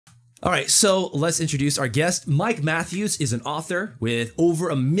All right, so let's introduce our guest. Mike Matthews is an author with over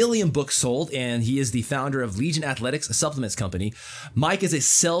 1 million books sold, and he is the founder of Legion Athletics, a supplements company. Mike is a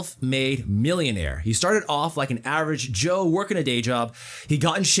self-made millionaire. He started off like an average Joe working a day job. He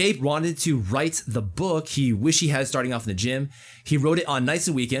got in shape, wanted to write the book he wished he had starting off in the gym. He wrote it on nights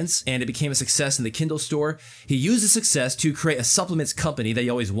and weekends, and it became a success in the Kindle store. He used the success to create a supplements company that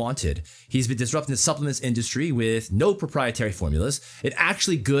he always wanted. He's been disrupting the supplements industry with no proprietary formulas, and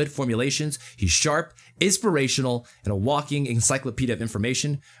actually good formulations. He's sharp, inspirational, and a walking encyclopedia of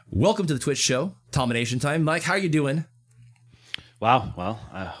information. Welcome to the Twitch show, Domination Time. Mike, how are you doing? Wow. Well,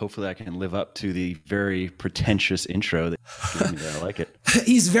 hopefully I can live up to the very pretentious intro that you gave me there. I like it.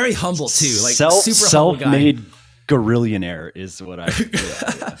 He's very humble too, like super humble guy. Self-made gorillionaire is what I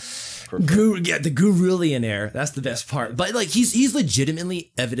yeah, the gorillionaire. That's the best part. But like he's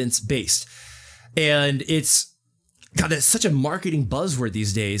legitimately evidence-based. And it's God, that's such a marketing buzzword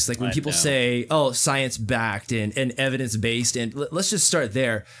these days. Like when people say, oh, science-backed and evidence-based, and let's just start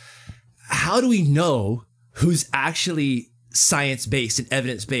there. How do we know who's actually science-based and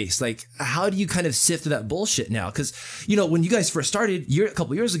evidence-based? Like, how do you kind of sift through that bullshit now? Because, you know, when you guys first started a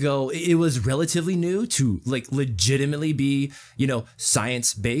couple years ago, it was relatively new to like legitimately be, you know,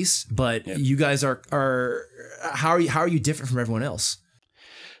 science-based. But you guys are how are you different from everyone else?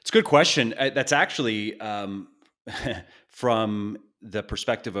 It's a good question. That's actually from the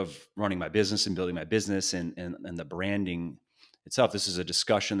perspective of running my business and building my business and the branding itself. This is a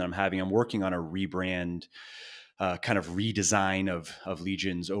discussion that I'm having. I'm working on a rebrand, kind of redesign of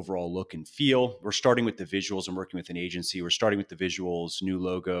Legion's overall look and feel. We're starting with the visuals. I'm working with an agency. We're starting with the visuals, new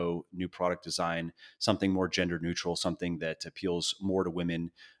logo, new product design, something more gender neutral, something that appeals more to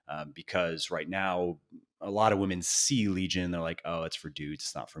women, because right now a lot of women see Legion. They're like, oh, it's for dudes.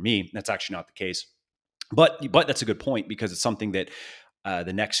 It's not for me. That's actually not the case. But that's a good point, because it's something that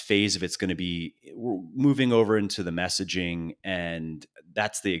the next phase of it's going to be, we're moving over into the messaging. And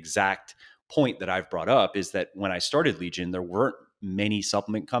that's the exact point that I've brought up, is that when I started Legion, there weren't many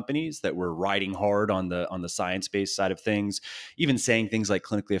supplement companies that were riding hard on the science-based side of things, even saying things like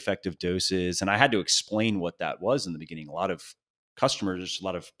clinically effective doses. And I had to explain what that was in the beginning. A lot of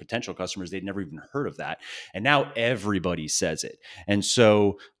potential customers, they'd never even heard of that. And now everybody says it. And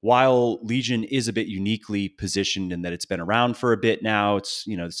so while Legion is a bit uniquely positioned in that it's been around for a bit now, it's,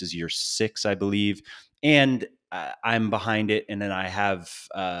 you know, this is year 6, I believe. And I'm behind it. And then I have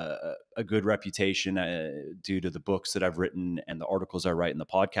a good reputation due to the books that I've written and the articles I write and the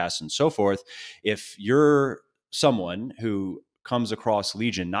podcasts and so forth. If you're someone who comes across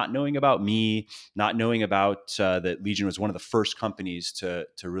Legion, not knowing about me, not knowing about that Legion was one of the first companies to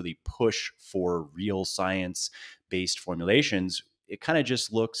really push for real science-based formulations, it kind of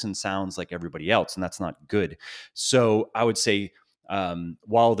just looks and sounds like everybody else, and that's not good. So I would say,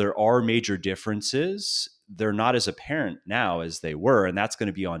 while there are major differences, they're not as apparent now as they were. And that's going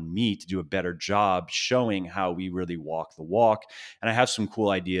to be on me to do a better job showing how we really walk the walk. And I have some cool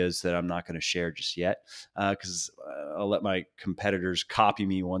ideas that I'm not going to share just yet, because I'll let my competitors copy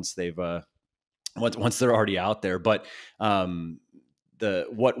me once they've once they're already out there. But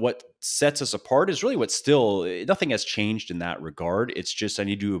what sets us apart is really what's still, nothing has changed in that regard. It's just I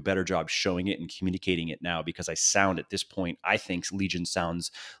need to do a better job showing it and communicating it now, because I sound at this point, I think Legion sounds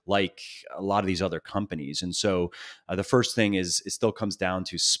like a lot of these other companies. And so the first thing is it still comes down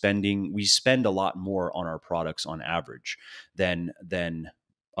to spending. We spend a lot more on our products on average than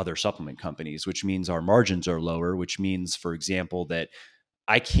other supplement companies, which means our margins are lower, which means, for example, that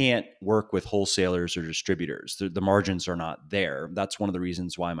I can't work with wholesalers or distributors. The margins are not there. That's one of the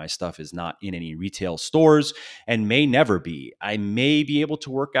reasons why my stuff is not in any retail stores and may never be. I may be able to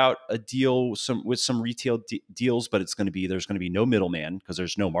work out a deal with some retail deals, but there's going to be no middleman, because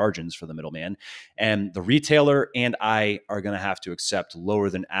there's no margins for the middleman. And the retailer and I are going to have to accept lower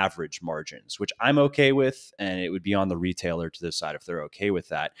than average margins, which I'm okay with. And it would be on the retailer to decide if they're okay with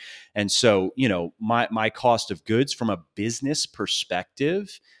that. And so, you know, my cost of goods from a business perspective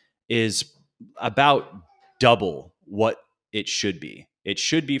is about double what it should be. It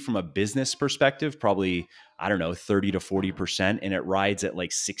should be, from a business perspective, probably, I don't know, 30 to 40%, and it rides at like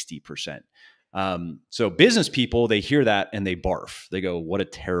 60%. So business people, they hear that and they barf. They go, what a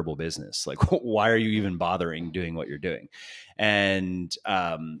terrible business. Like, why are you even bothering doing what you're doing? And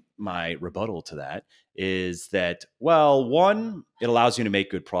my rebuttal to that is that, well, one, it allows you to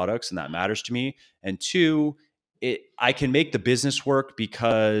make good products, and that matters to me. And two, I can make the business work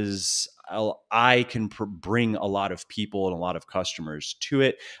because I can bring a lot of people and a lot of customers to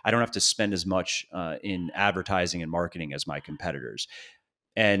it. I don't have to spend as much in advertising and marketing as my competitors.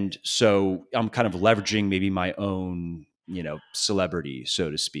 And so I'm kind of leveraging maybe my own celebrity,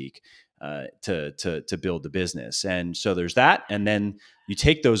 so to speak, to build the business. And so there's that. And then you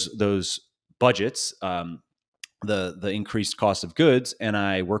take those budgets, the increased cost of goods, and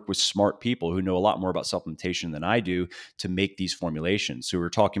I work with smart people who know a lot more about supplementation than I do to make these formulations. So we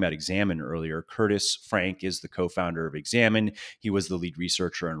were talking about Examine earlier. Curtis Frank is the co-founder of Examine. He was the lead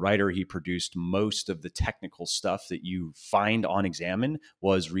researcher and writer. He produced most of the technical stuff that you find on Examine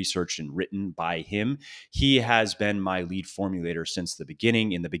was researched and written by him. He has been my lead formulator since the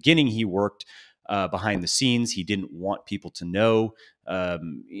beginning. In the beginning, he worked behind the scenes. He didn't want people to know,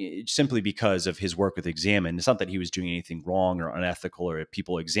 simply because of his work with Examine. It's not that he was doing anything wrong or unethical, or if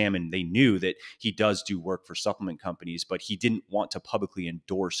people Examine, they knew that he does do work for supplement companies, but he didn't want to publicly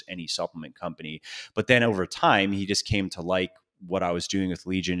endorse any supplement company. But then over time, he just came to like what I was doing with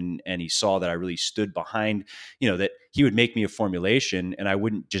Legion, and he saw that I really stood behind, that he would make me a formulation and I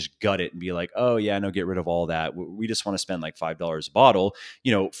wouldn't just gut it and be like, oh yeah, no, get rid of all that. We just want to spend like $5 a bottle.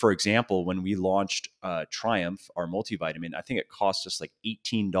 For example, when we launched Triumph, our multivitamin, I think it cost us like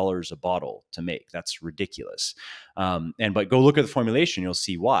 $18 a bottle to make. That's ridiculous. But go look at the formulation, you'll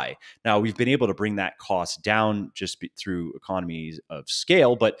see why. Now we've been able to bring that cost down just through economies of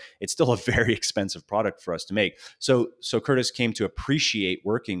scale, but it's still a very expensive product for us to make. So Curtis came to appreciate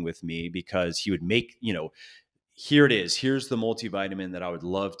working with me because he would make, here it is. Here's the multivitamin that I would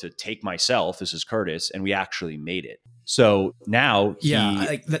love to take myself. This is Curtis. And we actually made it. So now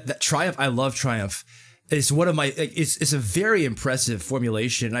that Triumph, I love Triumph. It's one of my, it's a very impressive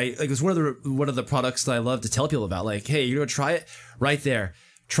formulation. It's one of the products that I love to tell people about. Like, hey, you're going to try it right there.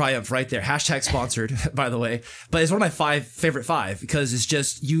 Triumph right there. Hashtag sponsored, by the way. But it's one of my favorite five because it's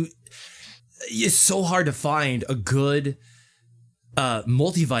just, it's so hard to find a good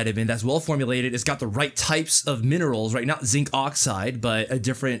multivitamin that's well formulated. It's got the right types of minerals, right? Not zinc oxide, but a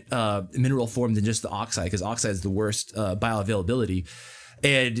different mineral form than just the oxide, because oxide is the worst bioavailability.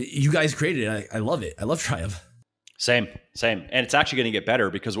 And you guys created it. I love it. I love Triumph. Same. And it's actually going to get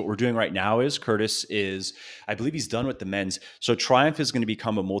better because what we're doing right now is Curtis is, I believe he's done with the men's. So Triumph is going to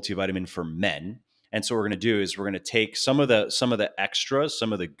become a multivitamin for men. And so what we're going to do is we're going to take some of the extras,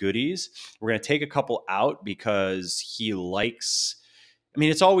 some of the goodies. We're going to take a couple out because he likes,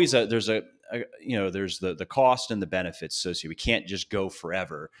 it's always there's the cost and the benefits associated. We can't just go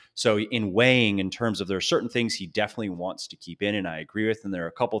forever. So in weighing, in terms of, there are certain things he definitely wants to keep in, and I agree with. And there are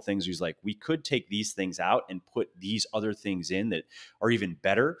a couple things he's like, we could take these things out and put these other things in that are even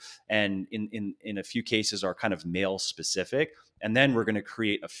better. And in a few cases are kind of male specific. And then we're going to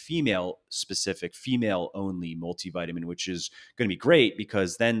create a female specific, female only multivitamin, which is going to be great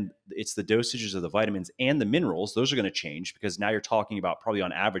because then it's the dosages of the vitamins and the minerals. Those are going to change because now you're talking about probably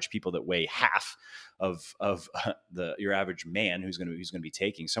on average people that weigh half of your average man who's going to be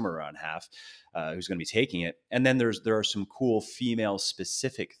taking, somewhere around half, who's going to be taking it. And then there are some cool female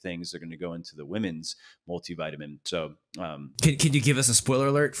specific things that are going to go into the women's multivitamin. So can you give us a spoiler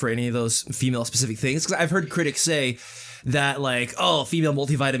alert for any of those female specific things? Because I've heard critics say that like, oh, female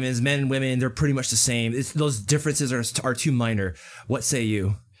multivitamins, men and women, they're pretty much the same. Those differences are too minor. What say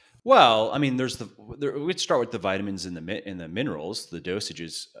you? Well, we'd start with the vitamins and the minerals. The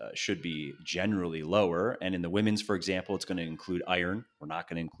dosages should be generally lower, and in the women's, for example, it's going to include iron. We're not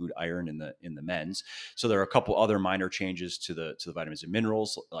going to include iron in the men's. So there are a couple other minor changes to the vitamins and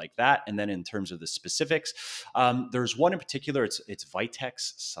minerals like that. And then in terms of the specifics, there's one in particular. It's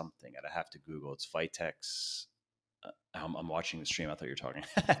Vitex something. I'd have to Google. It's Vitex. I'm watching the stream. I thought you were talking.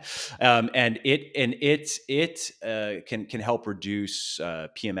 And it can help reduce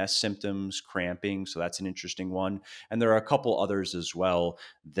PMS symptoms, cramping. So that's an interesting one. And there are a couple others as well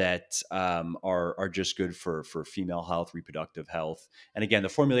that are just good for female health, reproductive health. And again, the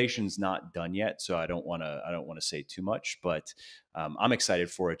formulation's not done yet, so I don't want to say too much, but I'm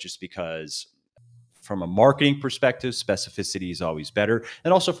excited for it just because from a marketing perspective, specificity is always better.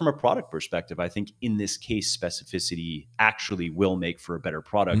 And also from a product perspective, I think in this case, specificity actually will make for a better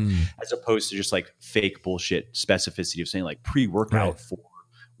product as opposed to just like fake bullshit specificity of saying like pre-workout for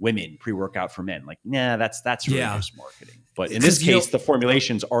women, pre-workout for men. Like, nah, that's really just marketing. But in this case, the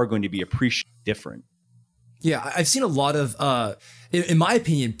formulations are going to be appreciated different. Yeah, I've seen a lot of, in my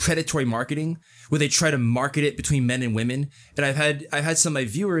opinion, predatory marketing where they try to market it between men and women. And I've had some of my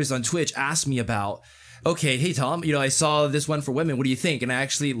viewers on Twitch ask me about, okay, hey Tom, I saw this one for women. What do you think? And I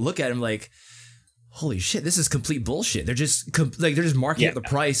actually look at them like, holy shit, this is complete bullshit. They're just marking up the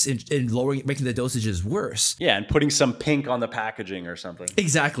price and lowering, making the dosages worse. Yeah, and putting some pink on the packaging or something.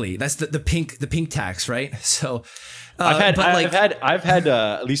 Exactly, that's the pink tax, right? So, I've had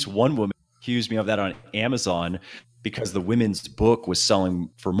at least one woman accused me of that on Amazon because the women's book was selling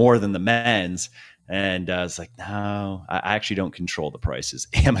for more than the men's. And I was like, no, I actually don't control the prices.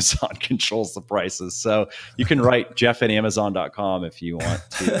 Amazon controls the prices. So you can write Jeff at Amazon.com if you want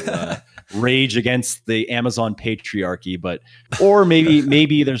to rage against the Amazon patriarchy, but or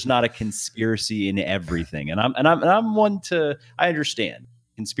maybe there's not a conspiracy in everything. And I'm one to, I understand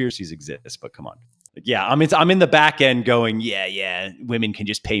conspiracies exist, but come on. Yeah, I'm in the back end going, yeah, women can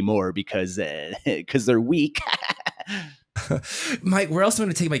just pay more because they're weak. Mike, where else am I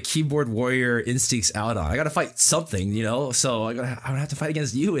going to take my keyboard warrior instincts out on? I got to fight something, you know. So I'm gonna have to fight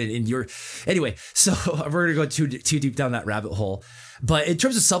against you and your. Anyway, so we're gonna go too deep down that rabbit hole. But in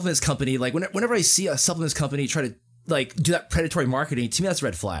terms of supplements company, like whenever I see a supplements company try to like do that predatory marketing, to me that's a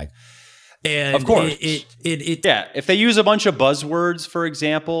red flag. And of course, yeah. If they use a bunch of buzzwords, for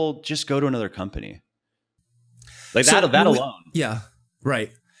example, just go to another company. Like so that alone. Yeah,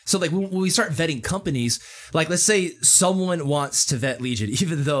 right. So like when we start vetting companies, like let's say someone wants to vet Legion,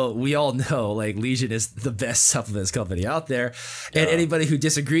 even though we all know like Legion is the best supplements company out there, and anybody who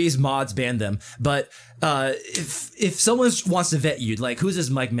disagrees, mods ban them. But if someone wants to vet you, like who's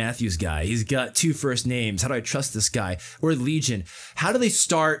this Mike Matthews guy? He's got 2 first names. How do I trust this guy? Or Legion? How do they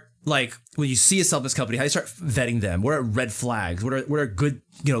start? Like when you see a supplements company, how do you start vetting them? What are red flags? What are good,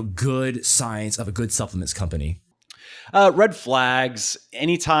 good signs of a good supplements company? Red flags,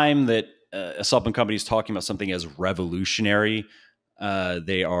 anytime that a supplement company is talking about something as revolutionary,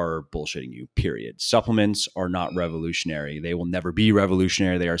 they are bullshitting you, period. Supplements are not revolutionary. They will never be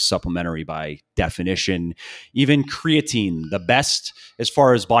revolutionary. They are supplementary by definition. Even creatine, the best, as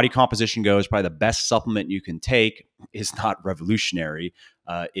far as body composition goes, probably the best supplement you can take, is not revolutionary.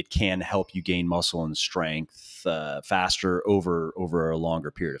 It can help you gain muscle and strength faster over a longer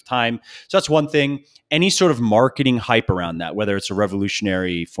period of time. So that's one thing. Any sort of marketing hype around that, whether it's a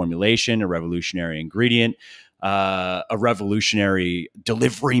revolutionary formulation, a revolutionary ingredient, a revolutionary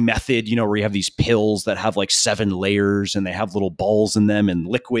delivery method, where you have these pills that have like 7 layers and they have little balls in them and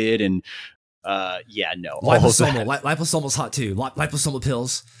liquid and no. Liposomal's hot too. Liposomal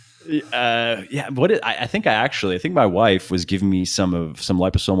pills. Yeah. I think my wife was giving me some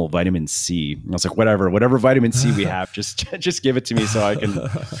liposomal vitamin C. And I was like, whatever vitamin C we have, just give it to me so I can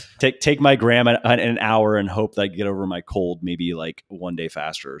take my gram in an hour and hope that I get over my cold maybe like 1 day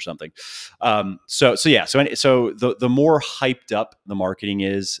faster or something. So the more hyped up the marketing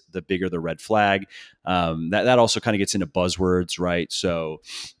is, the bigger the red flag. That also kind of gets into buzzwords, right? So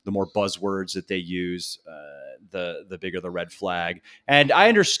the more buzzwords that they use, the bigger the red flag. And I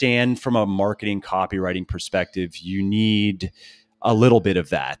understand from a marketing copywriting perspective, you need a little bit of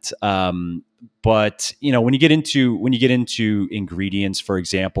that. But when you get into ingredients, for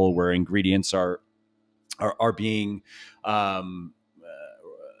example, where ingredients are being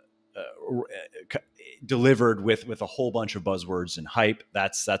delivered with a whole bunch of buzzwords and hype,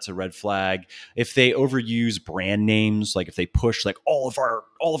 that's a red flag. If they overuse brand names, like if they push like all of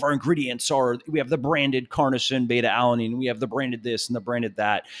our ingredients we have the branded carnosine, beta alanine, we have the branded this and the branded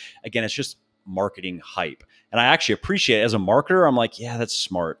that, again, it's just marketing hype. And I actually appreciate it as a marketer. I'm like, yeah, that's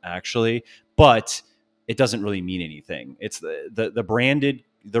smart actually, but it doesn't really mean anything. It's the branded.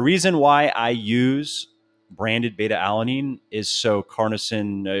 The reason why I use branded beta alanine is so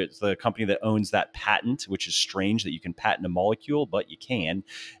carnosine, the company that owns that patent, which is strange that you can patent a molecule, but you can,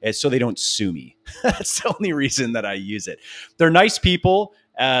 is so they don't sue me. That's the only reason that I use it. They're nice people.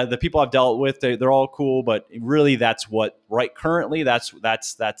 The people I've dealt with, they're all cool, but really that's what currently that's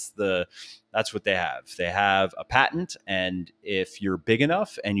what they have. They have a patent, and if you're big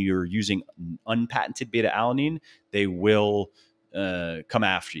enough and you're using unpatented beta alanine, they will come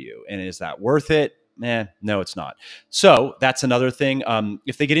after you. And is that worth it? No, it's not. So that's another thing.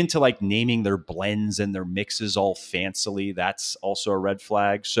 If they get into like naming their blends and their mixes all fancily, that's also a red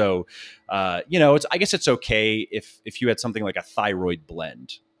flag. So, I guess it's okay if you had something like a thyroid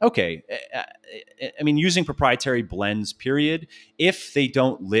blend. Okay. I mean, using proprietary blends, period, if they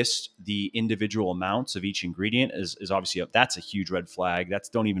don't list the individual amounts of each ingredient is obviously, that's a huge red flag.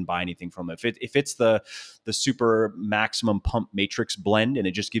 Don't even buy anything from it. If it's the super maximum pump matrix blend and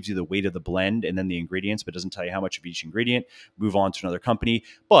it just gives you the weight of the blend and then the ingredients, but doesn't tell you how much of each ingredient, move on to another company.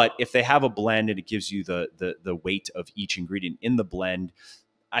 But if they have a blend and it gives you the weight of each ingredient in the blend,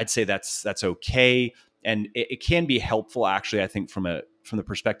 I'd say that's okay. And it can be helpful, actually, I think, from the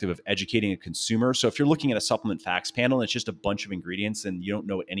perspective of educating a consumer. So if you're looking at a supplement facts panel and it's just a bunch of ingredients and you don't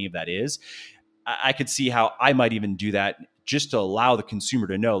know what any of that is, I could see how I might even do that just to allow the consumer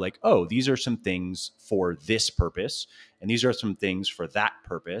to know, like, oh, these are some things for this purpose, and these are some things for that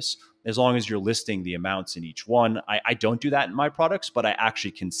purpose, as long as you're listing the amounts in each one. I don't do that in my products, but I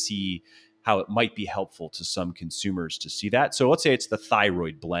actually can see how it might be helpful to some consumers to see that. So let's say it's the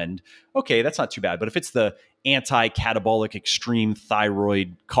thyroid blend. Okay, that's not too bad. But if it's the anti-catabolic extreme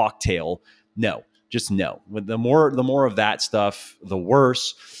thyroid cocktail, no, just no. The more of that stuff, the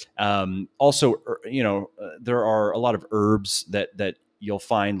worse. Also, there are a lot of herbs that you'll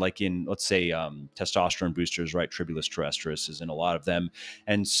find, like in, let's say, testosterone boosters, right? Tribulus terrestris is in a lot of them.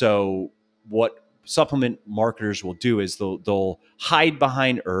 And so what supplement marketers will do is they'll hide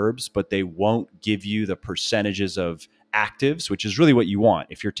behind herbs, but they won't give you the percentages of actives, which is really what you want.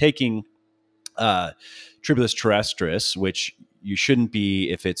 If you're taking Tribulus terrestris, which you shouldn't be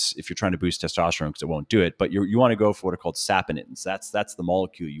if you're trying to boost testosterone, because it won't do it, but you want to go for what are called saponins. That's the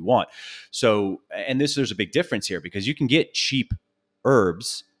molecule you want. So, and there's a big difference here, because you can get cheap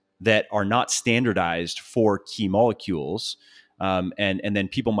herbs that are not standardized for key molecules. And then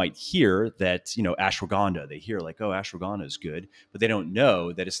people might hear that, ashwagandha, they hear like, oh, ashwagandha is good, but they don't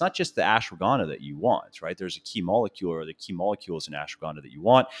know that it's not just the ashwagandha that you want, right? There's a key molecule, or the key molecules in ashwagandha that you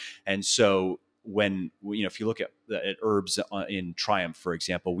want. And so if you look at herbs in Triumph, for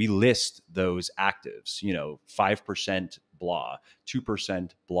example, we list those actives, 5% blah,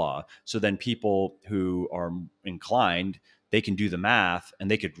 2% blah. So then people who are inclined, they can do the math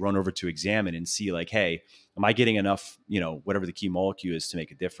and they could run over to examine and see like, hey, am I getting enough, whatever the key molecule is to make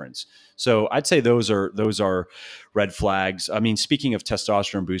a difference? So I'd say those are red flags. I mean, speaking of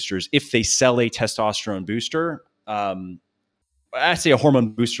testosterone boosters, if they sell a testosterone booster, I say a hormone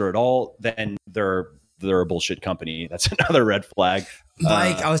booster at all, then they're a bullshit company. That's another red flag.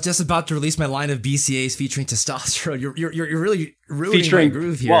 Mike, I was just about to release my line of BCAs featuring testosterone. You're really ruining my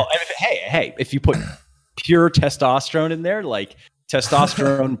groove here. Well, hey, if you put pure testosterone in there, like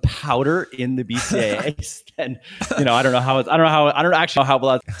testosterone powder in the BCAAs, then I don't actually know how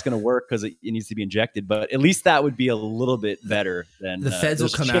well that's going to work, because it needs to be injected. But at least that would be a little bit better than the feds will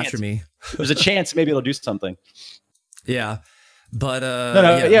come after me. There's a chance maybe it'll do something. Yeah. But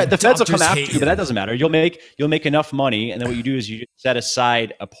the feds will come after you, but that doesn't matter. You'll make enough money, and then what you do is you set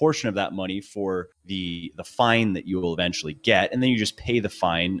aside a portion of that money for the fine that you will eventually get, and then you just pay the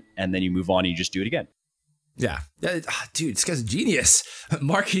fine, and then you move on and you just do it again. Yeah, dude, this guy's a genius,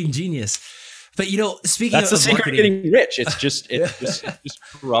 marketing genius. But speaking that's of the secret of getting rich. It's just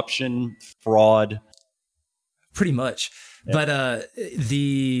corruption, fraud, pretty much. Yeah. But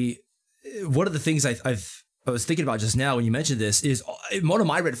one of the things I was thinking about just now when you mentioned this is one of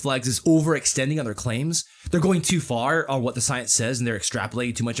my red flags is overextending on their claims. They're going too far on what the science says, and they're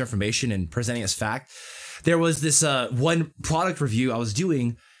extrapolating too much information and presenting as fact. There was this one product review I was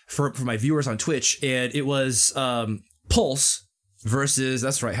doing for my viewers on Twitch, and it was Pulse versus,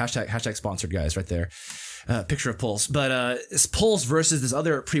 that's right, hashtag sponsored, guys, right there. Picture of Pulse. But it's Pulse versus this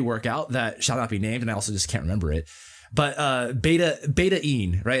other pre-workout that shall not be named, and I also just can't remember it. But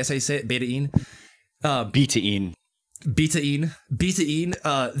betaine, right? That's how you say it, betaine. Betaine.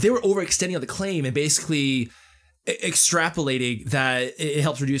 They were overextending on the claim and basically extrapolating that it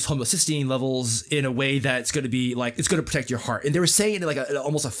helps reduce homocysteine levels in a way that's going to be like, it's going to protect your heart. And they were saying it in like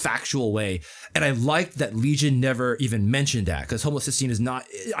almost a factual way. And I liked that Legion never even mentioned that, because homocysteine is not,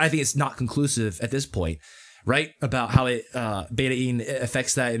 I think it's not conclusive at this point, right? About how it betaine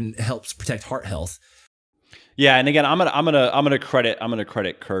affects that and helps protect heart health. Yeah, and again, I'm gonna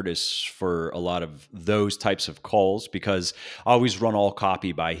credit Curtis for a lot of those types of calls, because I always run all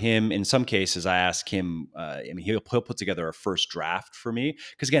copy by him. In some cases, I ask him. He'll put together a first draft for me,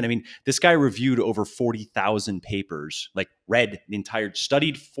 because again, this guy reviewed over 40,000 papers, like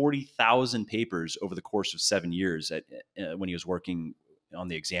studied 40,000 papers over the course of 7 years when he was working on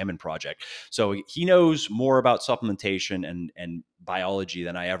the Examine project. So he knows more about supplementation and biology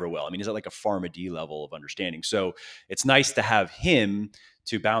than I ever will. He's at like a Pharma D level of understanding. So it's nice to have him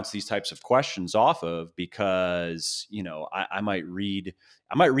to bounce these types of questions off of, because, I might read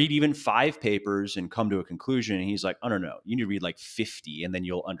even 5 papers and come to a conclusion, and he's like, oh, no, you need to read like 50, and then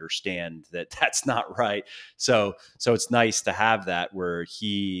you'll understand that that's not right. So it's nice to have that, where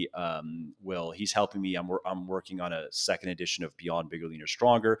he's helping me. I'm working on a second edition of Beyond Bigger, Leaner,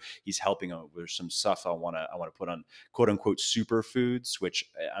 Stronger. He's helping with some stuff I want to put on quote unquote superfoods, which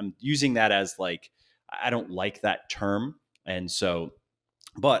I'm using that as like, I don't like that term. And so,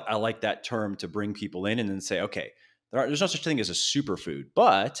 but I like that term to bring people in and then say, okay, there's no such thing as a superfood,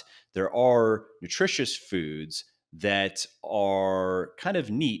 but there are nutritious foods that are kind of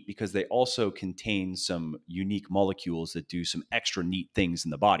neat, because they also contain some unique molecules that do some extra neat things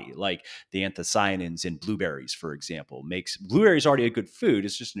in the body, like the anthocyanins in blueberries, for example. Blueberries already a good food.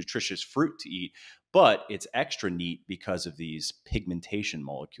 It's just a nutritious fruit to eat. but it's extra neat because of these pigmentation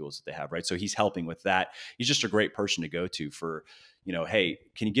molecules that they have, right? So he's helping with that. He's just a great person to go to for, hey,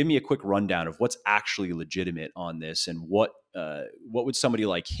 can you give me a quick rundown of what's actually legitimate on this, and what would somebody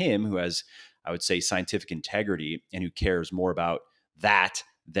like him, who has, I would say, scientific integrity and who cares more about that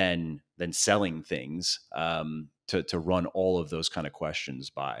than selling things, to run all of those kind of questions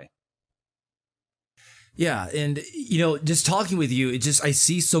by. Yeah, and just talking with you, I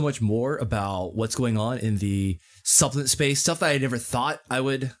see so much more about what's going on in the supplement space, stuff that I never thought I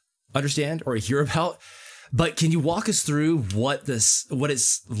would understand or hear about. But can you walk us through what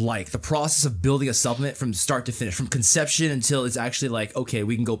it's like, the process of building a supplement from start to finish, from conception until it's actually like, okay,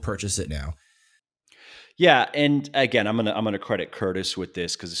 we can go purchase it now? Yeah, and again, I'm gonna credit Curtis with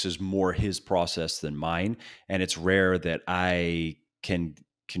this because this is more his process than mine, and it's rare that I can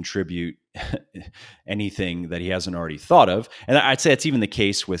contribute anything that he hasn't already thought of. And I'd say it's even the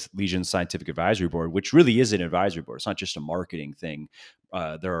case with Legion's Scientific Advisory Board, which really is an advisory board. It's not just a marketing thing.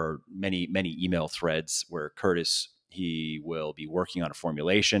 There are many email threads where Curtis, he will be working on a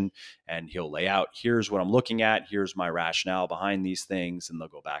formulation and he'll lay out, here's what I'm looking at, here's my rationale behind these things, and they'll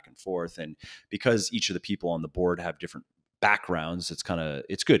go back and forth. And because each of the people on the board have different backgrounds, it's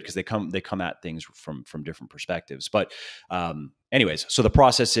good because they come at things from different perspectives. But anyways, so the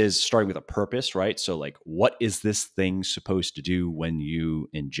process is starting with a purpose, right? So like, what is this thing supposed to do when you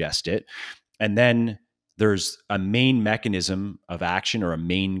ingest it? And then there's a main mechanism of action or a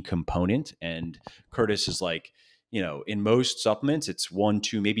main component. And Curtis is like, in most supplements, it's one,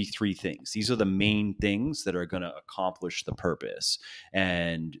 two, maybe three things. These are the main things that are going to accomplish the purpose.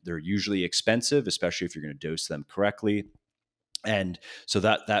 And they're usually expensive, especially if you're going to dose them correctly. And so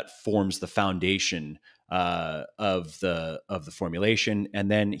that forms the foundation of the formulation. And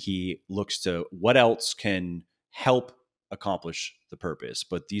then he looks to what else can help accomplish the purpose.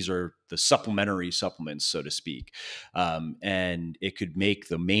 But these are the supplementary supplements, so to speak. And it could make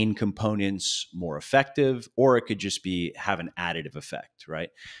the main components more effective, or it could just have an additive effect, right?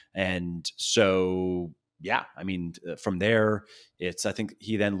 And so yeah, I mean, from there, I think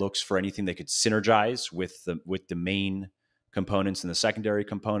he then looks for anything that could synergize with the main components and the secondary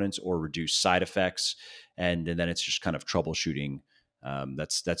components, or reduce side effects. And then it's just kind of troubleshooting.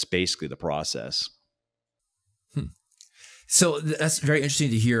 That's basically the process. So that's very interesting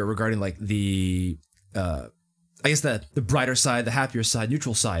to hear regarding like the, I guess the brighter side, the happier side,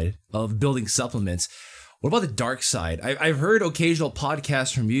 neutral side of building supplements. What about the dark side? I've heard occasional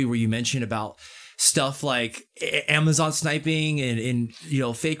podcasts from you where you mention about stuff like Amazon sniping and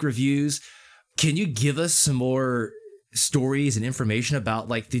fake reviews. Can you give us some more stories and information about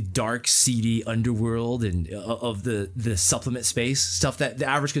like the dark, seedy underworld and of the supplement space, stuff that the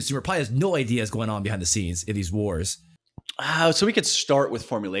average consumer probably has no idea is going on behind the scenes in these wars? So we could start with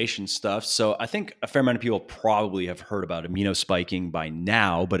formulation stuff. So I think a fair amount of people probably have heard about amino spiking by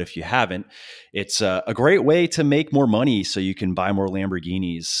now, but if you haven't, it's a great way to make more money so you can buy more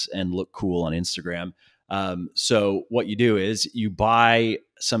Lamborghinis and look cool on Instagram. So what you do is you buy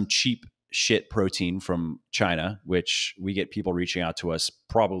some cheap shit protein from China, which we get people reaching out to us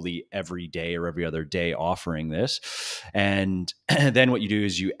probably every day or every other day offering this. And then what you do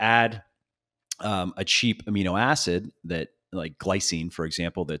is you add a cheap amino acid that, like glycine, for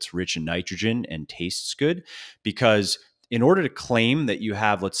example, that's rich in nitrogen and tastes good, because in order to claim that you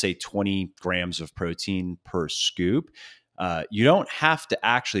have, let's say, 20 grams of protein per scoop, you don't have to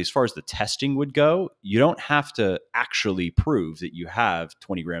actually, as far as the testing would go, you don't have to actually prove that you have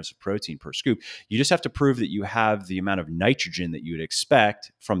 20 grams of protein per scoop. You just have to prove that you have the amount of nitrogen that you would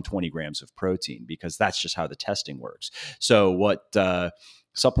expect from 20 grams of protein, because that's just how the testing works. So what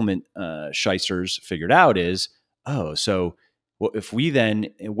supplement shysters figured out is, so if we then,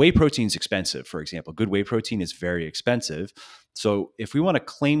 whey protein is expensive, for example, good whey protein is very expensive. So if we want to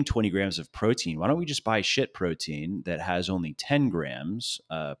claim 20 grams of protein, why don't we just buy shit protein that has only 10 grams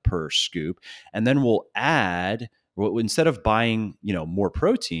per scoop? And then we'll add, instead of buying, more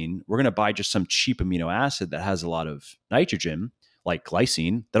protein, we're going to buy just some cheap amino acid that has a lot of nitrogen, like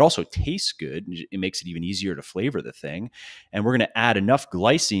glycine, that also tastes good. It makes it even easier to flavor the thing. And we're going to add enough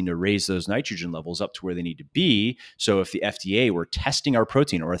glycine to raise those nitrogen levels up to where they need to be. So if the FDA were testing our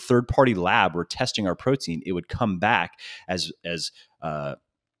protein, or a third-party lab were testing our protein, it would come back as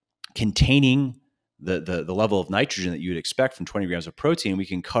containing the level of nitrogen that you would expect from 20 grams of protein. We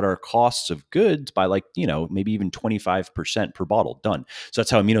can cut our costs of goods by maybe even 25% per bottle. Done. So that's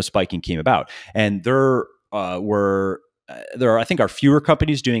how amino spiking came about. And there were there are, I think, are fewer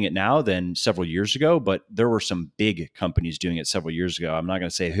companies doing it now than several years ago, but there were some big companies doing it several years ago. I'm not going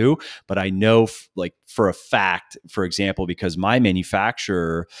to say who, but I know like for a fact, for example, because my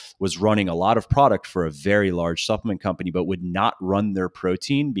manufacturer was running a lot of product for a very large supplement company, but would not run their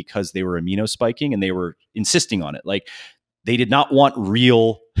protein because they were amino spiking and they were insisting on it. Like, they did not want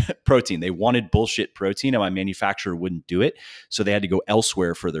real protein. They wanted bullshit protein, and my manufacturer wouldn't do it. So they had to go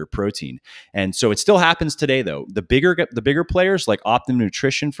elsewhere for their protein. And so it still happens today, though. The bigger players like Optimum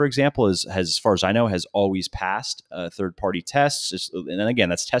Nutrition, for example, has, as far as I know, has always passed third-party tests. And again,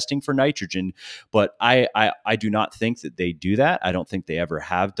 that's testing for nitrogen. But I do not think that they do that. I don't think they ever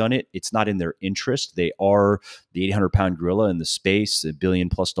have done it. It's not in their interest. They are the 800-pound gorilla in the space, $1 billion+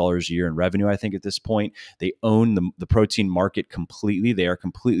 a year in revenue, I think, at this point. They own the protein market completely. They are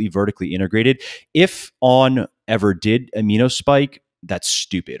completely vertically integrated. If On ever did amino spike, that's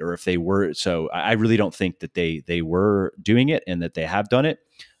stupid. Or if they were, so I really don't think that they were doing it and that they have done it.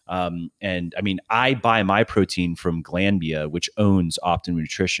 And I mean, I buy my protein from Glanbia, which owns Optimum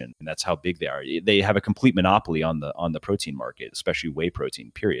Nutrition, and that's how big they are. They have a complete monopoly on the protein market, especially whey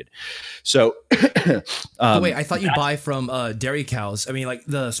protein. Period. So, wait, I thought you buy from dairy cows. I mean, like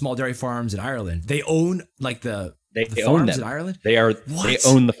the small dairy farms in Ireland. They own like the own farms them in Ireland. They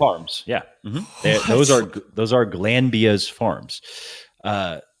own the farms. Yeah, those are Glanbia's farms.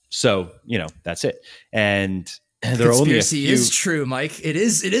 So that's it. And there are only a conspiracy few. is true, Mike. It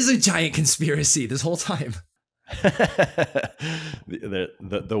is a giant conspiracy this whole time.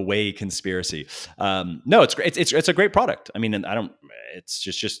 the whey conspiracy. No, it's great. It's a great product. I mean, and I don't. It's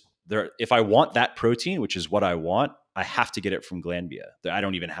just there. If I want that protein, which is what I want, I have to get it from Glanbia. I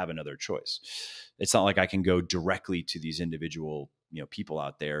don't even have another choice. It's not like I can go directly to these individual people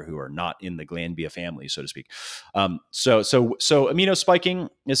out there who are not in the Glanbia family, so to speak. So amino spiking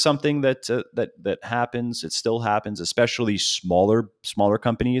is something that happens. It still happens, especially smaller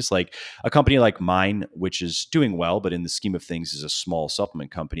companies, like a company like mine, which is doing well, but in the scheme of things is a small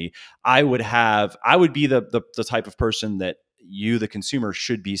supplement company. I would be the type of person that you, the consumer,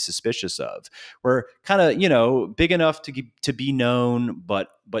 should be suspicious of. We're kind of, big enough to be known, but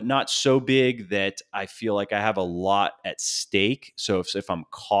not so big that I feel like I have a lot at stake. So if I'm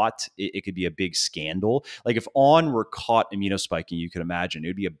caught, it could be a big scandal. Like if On were caught amino spiking, you could imagine it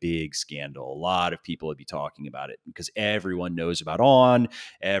would be a big scandal. A lot of people would be talking about it because everyone knows about On.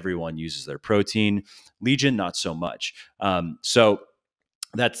 Everyone uses their protein. Legion, not so much. So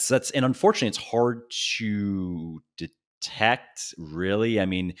that's and unfortunately, it's hard to detect, really. I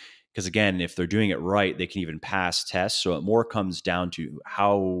mean, because again, if they're doing it right, they can even pass tests. So it more comes down to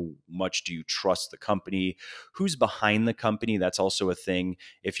how much do you trust the company, who's behind the company. That's also a thing.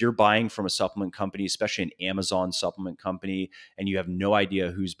 If you're buying from a supplement company, especially an Amazon supplement company, and you have no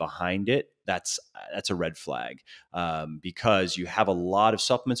idea who's behind it, that's a red flag, because you have a lot of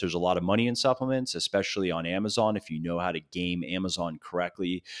supplements. There's a lot of money in supplements, especially on Amazon, if you know how to game Amazon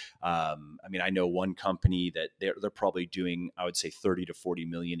correctly. I mean, I know one company that they're probably doing, I would say, 30 to 40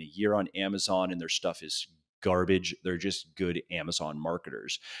 million a year on Amazon, and their stuff is garbage. They're just good Amazon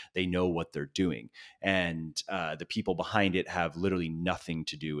marketers. They know what they're doing. And the people behind it have literally nothing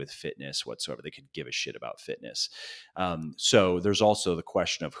to do with fitness whatsoever. They could give a shit about fitness. So there's also the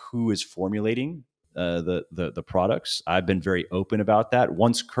question of who is formulating the products. I've been very open about that.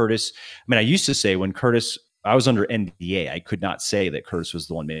 Once Curtis, I mean, I used to say when Curtis, I was under NDA, I could not say that Curtis was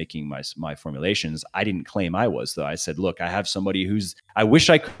the one making my formulations. I didn't claim I was, though. I said, look, I have somebody I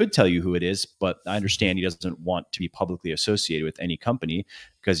wish I could tell you who it is, but I understand he doesn't want to be publicly associated with any company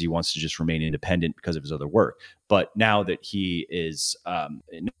because he wants to just remain independent because of his other work. But now that he is,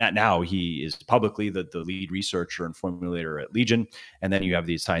 publicly the lead researcher and formulator at Legion. And then you have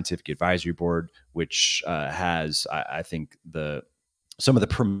the scientific advisory board, which has, I think, some of the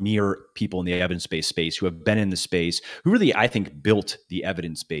premier people in the evidence-based space who have been in the space, who really, I think, built the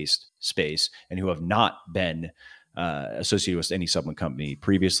evidence-based space and who have not been associated with any supplement company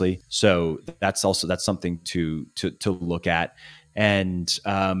previously. So that's something to look at. And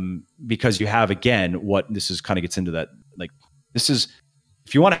because you have, again, what this is kind of gets into that, like, this is,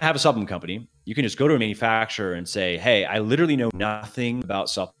 if you want to have a supplement company, you can just go to a manufacturer and say, hey, I literally know nothing about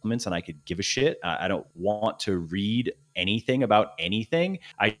supplements and I could give a shit. I don't want to read anything about anything.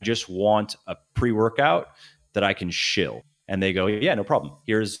 I just want a pre-workout that I can shill. And they go, yeah, no problem.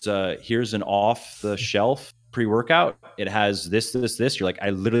 Here's an off-the-shelf pre-workout. It has this. You're like, I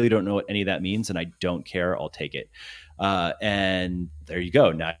literally don't know what any of that means and I don't care. I'll take it. And there you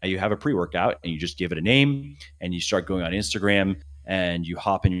go. Now you have a pre-workout and you just give it a name and you start going on Instagram and you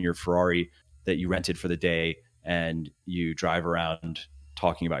hop in your Ferrari that you rented for the day and you drive around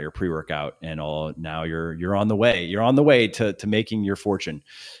talking about your pre-workout and all. Now you're on the way. You're on the way to making your fortune.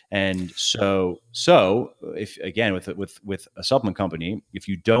 And so if again with a supplement company,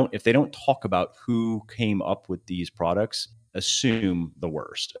 if they don't talk about who came up with these products, assume the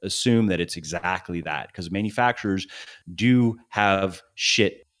worst. Assume that it's exactly that, because manufacturers do have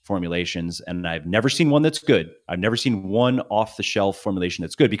shit formulations, and I've never seen one that's good. I've never seen one off the shelf formulation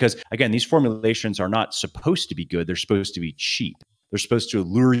that's good, because again, these formulations are not supposed to be good. They're supposed to be cheap. They're supposed to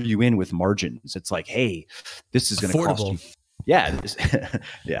lure you in with margins. It's like, hey, this is going to cost you. Yeah.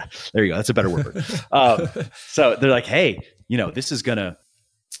 Yeah. There you go. That's a better word. So they're like, hey, this is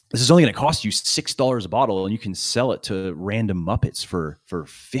only going to cost you $6 a bottle, and you can sell it to random Muppets for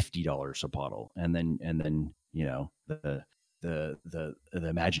 $50 a bottle. And then, the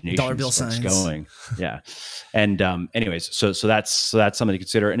imagination dollar bill starts signs going. Yeah. And anyways, so that's something to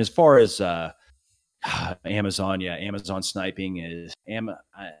consider. And as far as Amazon, Amazon sniping is I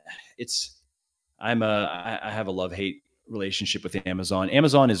have a love-hate relationship with Amazon.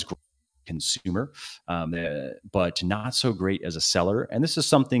 Amazon is great consumer, but not so great as a seller. And this is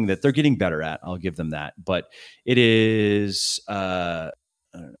something that they're getting better at. I'll give them that. But it is I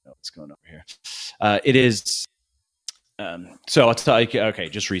don't know what's going on here. It is so I'll tell you, okay,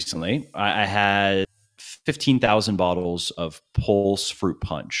 just recently I had 15,000 bottles of Pulse Fruit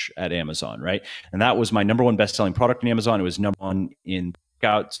Punch at Amazon, right? And that was my number one best-selling product on Amazon. It was number one in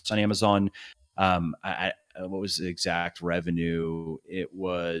workouts on Amazon. What was the exact revenue? It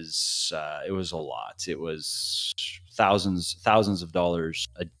was a lot. It was thousands of dollars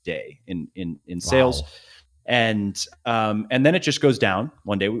a day in sales. Wow. And then it just goes down.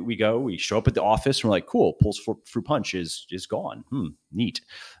 One day we show up at the office and we're like, cool, Pulse Fruit Punch is gone. Neat.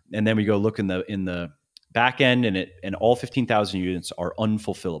 And then we go look in the back end, and all 15,000 units are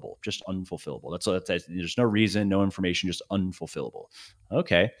unfulfillable, just unfulfillable. That's there's no reason, no information, just unfulfillable.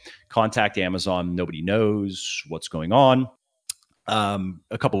 Okay. Contact Amazon. Nobody knows what's going on.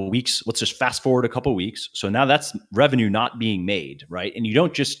 A couple of weeks, let's just fast forward a couple of weeks. So now that's revenue not being made, right? And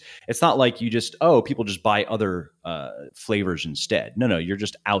it's not like people just buy other flavors instead. No, you're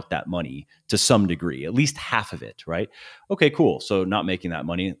just out that money to some degree, at least half of it, right? Okay, cool. So not making that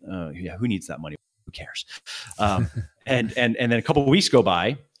money. Who needs that money? Who cares? And then a couple of weeks go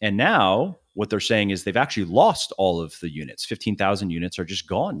by, and now what they're saying is they've actually lost all of the units. 15,000 units are just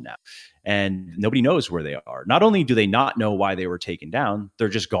gone now, and nobody knows where they are. Not only do they not know why they were taken down, they're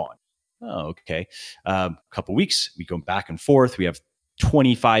just gone. Oh, okay. A couple of weeks, we go back and forth. We have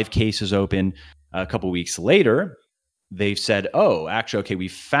 25 cases open. A couple of weeks later, they've said, oh, actually, okay, we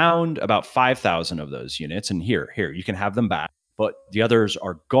found about 5,000 of those units, and here, you can have them back, but the others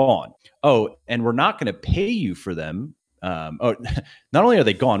are gone. Oh, and we're not going to pay you for them. Not only are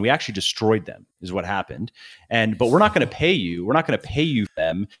they gone, we actually destroyed them, is what happened. But we're not going to pay you. We're not going to pay you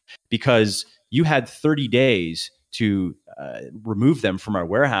them because you had 30 days to remove them from our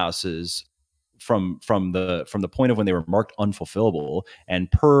warehouses from the point of when they were marked unfulfillable. And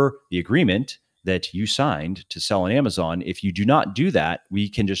per the agreement that you signed to sell on Amazon, if you do not do that, we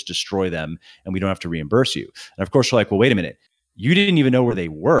can just destroy them and we don't have to reimburse you. And of course, we're like, well, wait a minute. You didn't even know where they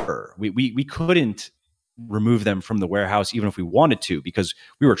were. We couldn't remove them from the warehouse even if we wanted to, because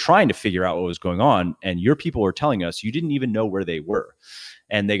we were trying to figure out what was going on, and your people were telling us you didn't even know where they were.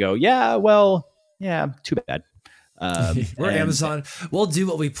 And they go, too bad. We're Amazon. We'll do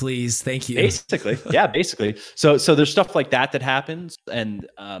what we please. Thank you. Basically. So there's stuff like that happens, and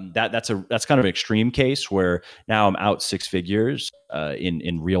that's kind of an extreme case where now I'm out 6 figures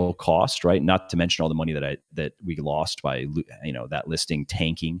in real cost, right? Not to mention all the money that we lost by that listing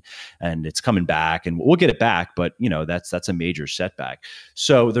tanking, and it's coming back, and we'll get it back, but that's a major setback.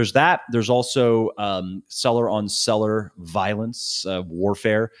 So there's that. There's also seller on seller violence,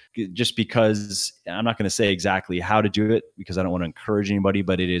 warfare. Just because I'm not going to say exactly how to do it because I don't want to encourage anybody,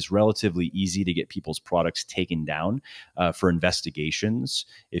 but it is relatively easy to get people's products taken down for investigations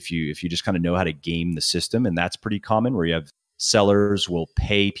if you just kind of know how to game the system. And that's pretty common, where you have sellers will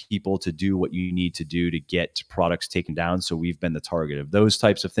pay people to do what you need to do to get products taken down. So we've been the target of those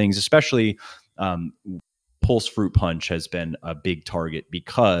types of things, especially Pulse Fruit Punch has been a big target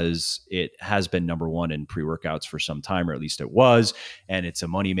because it has been number one in pre-workouts for some time, or at least it was, and it's a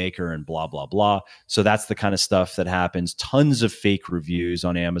moneymaker and blah, blah, blah. So that's the kind of stuff that happens. Tons of fake reviews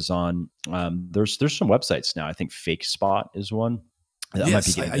on Amazon. There's some websites now. I think Fake Spot is one.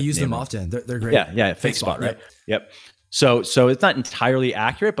 Yes, I use them often. They're great. Yeah, Fake Spot, right? Yep. So it's not entirely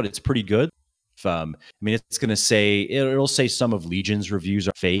accurate, but it's pretty good. I mean, it's going to say, it'll say some of Legion's reviews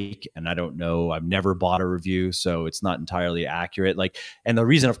are fake. And I don't know, I've never bought a review, so it's not entirely accurate. Like, and the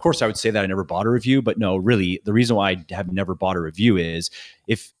reason, of course, I would say that I never bought a review, but no, really, the reason why I have never bought a review is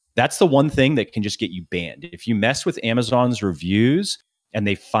if that's the one thing that can just get you banned. If you mess with Amazon's reviews and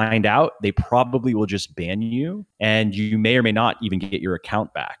they find out, they probably will just ban you, and you may or may not even get your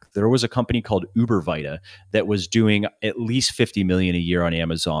account back. There was a company called Ubervita that was doing at least 50 million a year on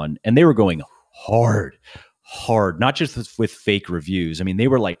Amazon, and they were going hard, not just with fake reviews. I mean, they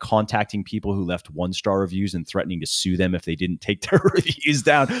were like contacting people who left 1-star reviews and threatening to sue them if they didn't take their reviews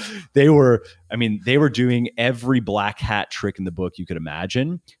down. They were doing every black hat trick in the book you could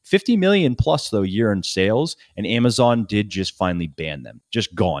imagine. 50 million plus though year in sales, and Amazon did just finally ban them,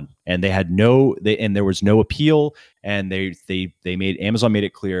 just gone. And and there was no appeal. And Amazon made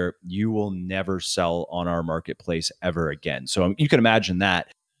it clear, you will never sell on our marketplace ever again. So you can imagine that,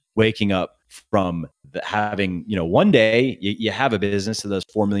 waking up from having, one day you have a business that does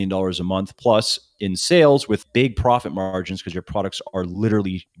 $4 million a month plus in sales with big profit margins because your products are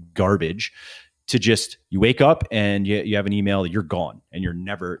literally garbage, to just, you wake up and you have an email, you're gone and you're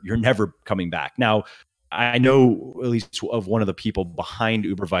never coming back. Now, I know at least of one of the people behind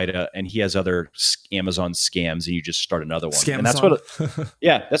Ubervita, and he has other Amazon scams, and you just start another one. And that's what,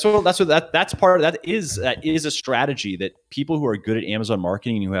 that is a strategy that people who are good at Amazon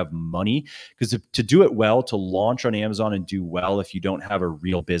marketing and who have money, because to do it well, to launch on Amazon and do well, if you don't have a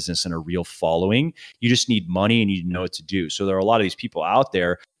real business and a real following, you just need money and you know what to do. So there are a lot of these people out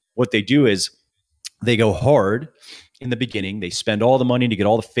there. What they do is they go hard in the beginning. They spend all the money to get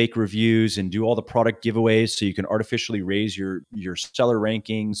all the fake reviews and do all the product giveaways so you can artificially raise your seller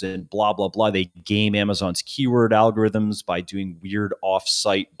rankings and blah, blah, blah. They game Amazon's keyword algorithms by doing weird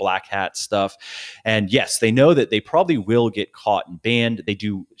off-site black hat stuff. And yes, they know that they probably will get caught and banned. They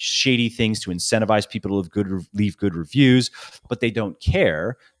do shady things to incentivize people to leave good reviews, but they don't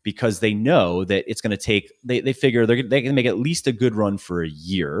care, because they know that it's going to take, they figure they can make at least a good run for a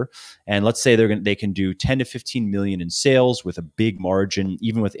year. And let's say they can do 10 to 15 million in sales with a big margin,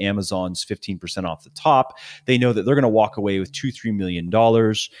 even with Amazon's 15% off the top. They know that they're going to walk away with $2-3 million,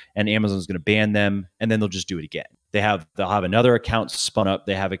 and Amazon's going to ban them, and then they'll just do it again. They'll have another account spun up.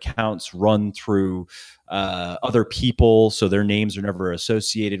 They have accounts run through other people, so their names are never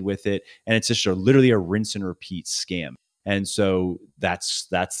associated with it. And it's just literally a rinse and repeat scam. And so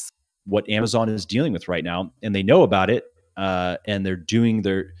that's what Amazon is dealing with right now, and they know about it, and they're doing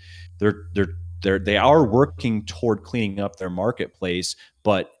they are working toward cleaning up their marketplace.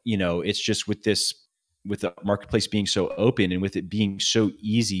 But it's just with the marketplace being so open and with it being so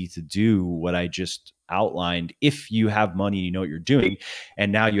easy to do what I just outlined, if you have money, you know what you're doing,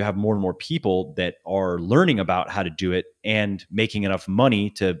 and now you have more and more people that are learning about how to do it and making enough money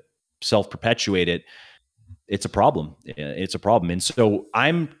to self-perpetuate it. It's a problem. It's a problem. And so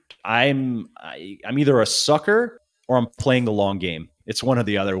I'm either a sucker or I'm playing the long game. It's one or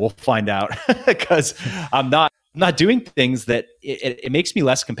the other. We'll find out, because I'm not doing things that it makes me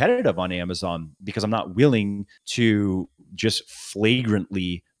less competitive on Amazon, because I'm not willing to just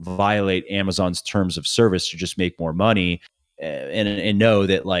flagrantly violate Amazon's terms of service to just make more money, and know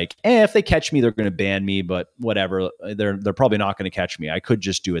that if they catch me, they're going to ban me, but whatever, they're probably not going to catch me. I could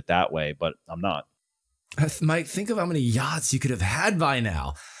just do it that way, but I'm not. Mike, think of how many yachts you could have had by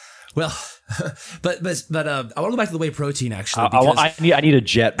now. Well, but I want to go back to the whey protein, actually. I need a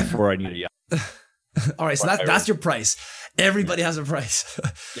jet before I need a yacht. All right, so that's your price. Everybody has a price.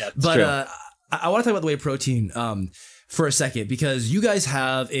 Yeah, but true. I want to talk about the whey protein for a second, because you guys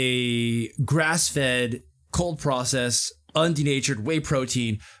have a grass-fed, cold processed, undenatured whey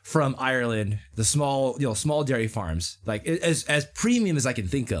protein from Ireland, the small dairy farms, like as premium as I can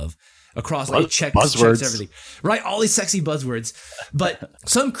think of. Across checks, everything, right? All these sexy buzzwords. But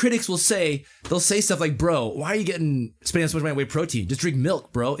some critics will say, they'll say stuff like, "Bro, why are you spending so much money on whey protein? Just drink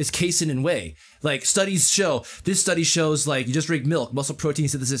milk, bro. It's casein and whey. Like this study shows, like, you just drink milk, muscle protein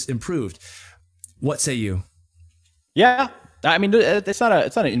synthesis improved." What say you? Yeah, I mean, it's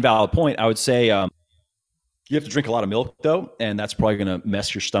not an invalid point. I would say you have to drink a lot of milk though, and that's probably going to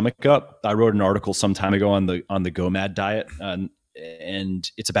mess your stomach up. I wrote an article some time ago on the GOMAD diet,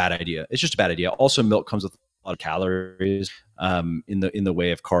 and it's a bad idea. It's just a bad idea. Also, milk comes with a lot of calories in the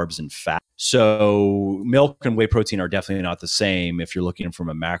way of carbs and fat. So milk and whey protein are definitely not the same if you're looking from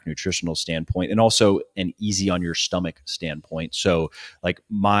a macronutritional standpoint, and also an easy on your stomach standpoint. So like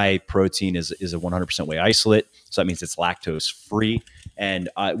my protein is a 100% whey isolate. So that means it's lactose free. And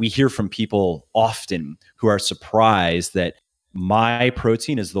we hear from people often who are surprised that my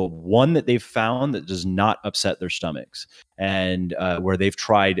protein is the one that they've found that does not upset their stomachs. And where they've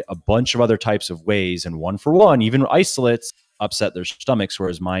tried a bunch of other types of ways, and one for one, even isolates upset their stomachs,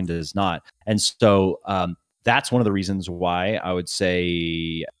 whereas mine does not. And so that's one of the reasons why I would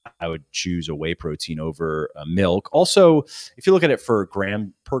say I would choose a whey protein over milk. Also, if you look at it for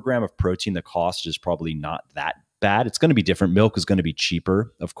per gram of protein, the cost is probably not that bad. It's going to be different. Milk is going to be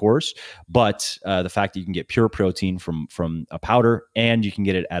cheaper, of course, but the fact that you can get pure protein from a powder, and you can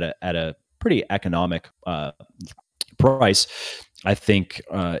get it at a pretty economic price, I think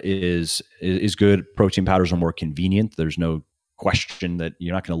is good. Protein powders are more convenient. There's no question that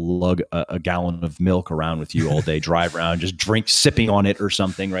you're not going to lug a gallon of milk around with you all day, drive around, just sipping on it or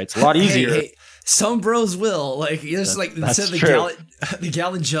something, right? It's a lot easier. Hey, some bros will, like, just like instead of the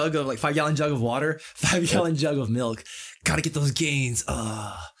gallon jug of, like, 5-gallon jug of water, 5-gallon jug of milk. Gotta get those gains.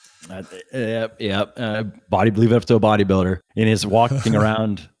 Leave it up to a bodybuilder in his walking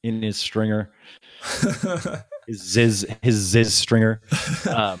around in his stringer, his Ziz stringer.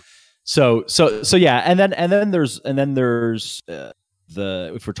 So yeah, and then there's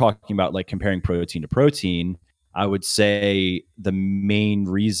if we're talking about like comparing protein to protein, I would say the main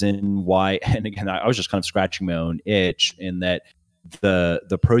reason why, and again, I was just kind of scratching my own itch in that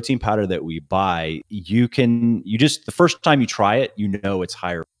the protein powder that we buy, the first time you try it, it's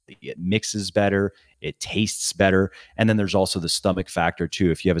higher. It mixes better, it tastes better, and then there's also the stomach factor too.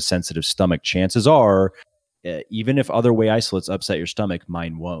 If you have a sensitive stomach, chances are, even if other whey isolates upset your stomach,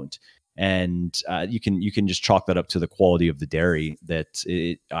 mine won't. And you can just chalk that up to the quality of the dairy. That's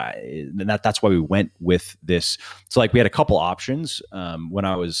why we went with this. So like we had a couple options when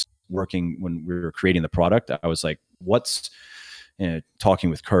we were creating the product. I was like,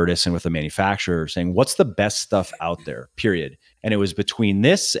 talking with Curtis and with the manufacturer, saying, what's the best stuff out there, period. And it was between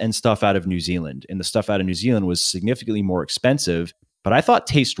this and stuff out of New Zealand. And the stuff out of New Zealand was significantly more expensive, but I thought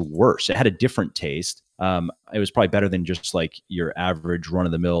tasted worse. It had a different taste. It was probably better than just like your average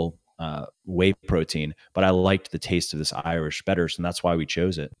run-of-the-mill whey protein, but I liked the taste of this Irish better, so that's why we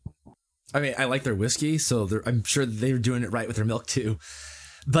chose it. I mean, I like their whiskey, so I'm sure they're doing it right with their milk too.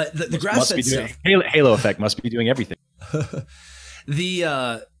 But the grass-fed stuff, halo effect must be doing everything. The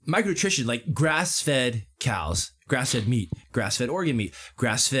micronutrition, like grass-fed cows, grass-fed meat, grass-fed organ meat,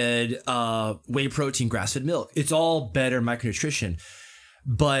 grass-fed whey protein, grass-fed milk, it's all better micronutrition.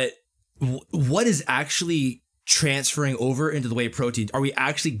 But what is actually transferring over into the whey protein? Are we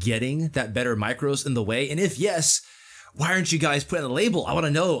actually getting that better micros in the whey? And if yes, why aren't you guys putting a label? I want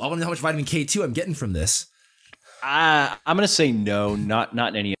to know how much vitamin K2 I'm getting from this. I'm going to say no, not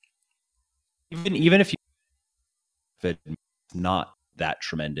in any. Even if you not that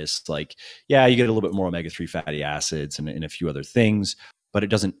tremendous, like, yeah, you get a little bit more omega-3 fatty acids and a few other things, but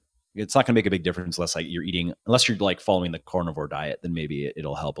it's not going to make a big difference unless you're like following the carnivore diet, then maybe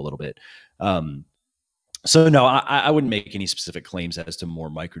it'll help a little bit. So no, I wouldn't make any specific claims as to more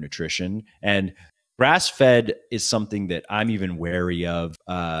micronutrition. And grass-fed is something that I'm even wary of.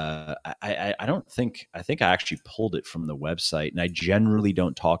 I think I actually pulled it from the website, and I generally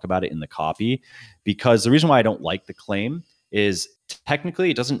don't talk about it in the copy, because the reason why I don't like the claim is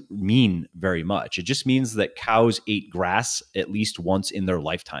technically it doesn't mean very much. It just means that cows ate grass at least once in their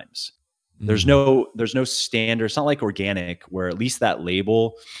lifetimes. There's no standard. It's not like organic, where at least that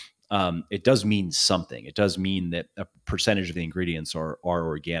label, it does mean something. It does mean that a percentage of the ingredients are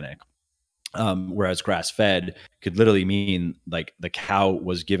organic. Whereas grass-fed could literally mean like the cow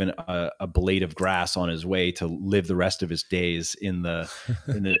was given a blade of grass on his way to live the rest of his days in the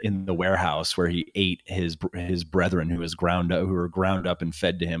warehouse, where he ate his brethren who were ground up and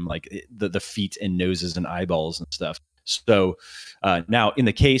fed to him, like the feet and noses and eyeballs and stuff. So now in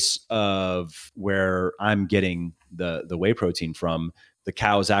the case of where I'm getting the whey protein from, the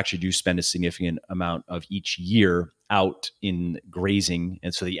cows actually do spend a significant amount of each year out in grazing.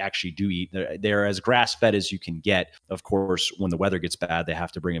 And so they actually do eat. They're as grass-fed as you can get. Of course, when the weather gets bad, they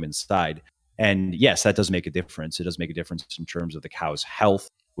have to bring them inside. And yes, that does make a difference. It does make a difference in terms of the cow's health,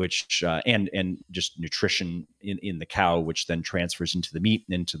 which and just nutrition in the cow, which then transfers into the meat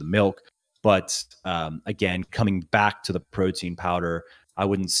and into the milk. But again, coming back to the protein powder, I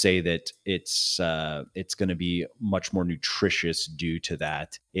wouldn't say that it's going to be much more nutritious due to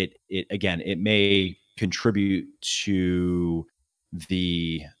that. It may contribute to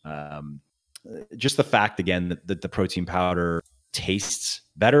the just the fact, again, that the protein powder tastes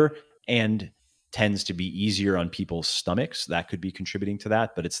better and tends to be easier on people's stomachs. That could be contributing to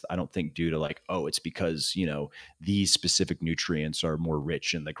that, but I don't think due to like, oh, it's because, these specific nutrients are more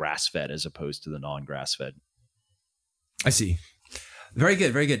rich in the grass-fed as opposed to the non-grass-fed. I see. Very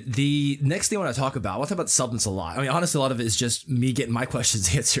good, very good. The next thing I want to talk about, I want to talk about supplements a lot. I mean, honestly, a lot of it is just me getting my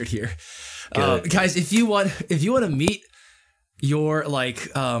questions answered here. Guys, if you want to meet your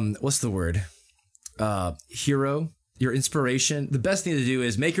what's the word? Hero, your inspiration, the best thing to do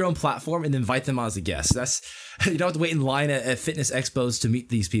is make your own platform and invite them on as a guest. That's, you don't have to wait in line at fitness expos to meet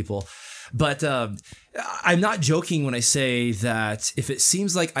these people. But I'm not joking when I say that if it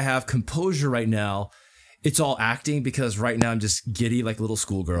seems like I have composure right now, it's all acting, because right now I'm just giddy like a little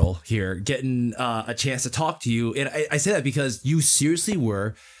schoolgirl here, getting a chance to talk to you. And I say that because you seriously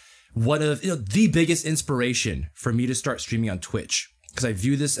were one of the biggest inspiration for me to start streaming on Twitch, because I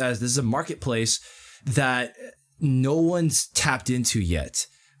view this is a marketplace that no one's tapped into yet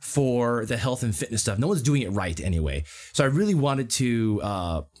for the health and fitness stuff. No one's doing it right anyway. So I really wanted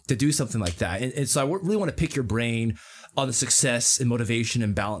to do something like that. And so I really want to pick your brain on the success and motivation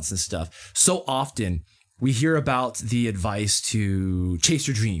and balance and stuff. So often we hear about the advice to chase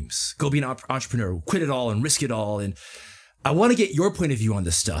your dreams, go be an entrepreneur, quit it all and risk it all. And I want to get your point of view on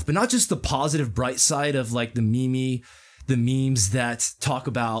this stuff, but not just the positive, bright side of like the memes that talk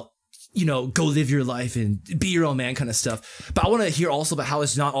about, go live your life and be your own man kind of stuff. But I want to hear also about how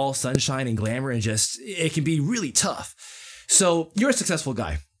it's not all sunshine and glamour and just, it can be really tough. So you're a successful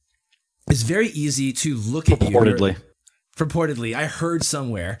guy. It's very easy to look at you. Purportedly, I heard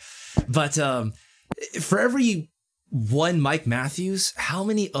somewhere. But for every one Mike Matthews, how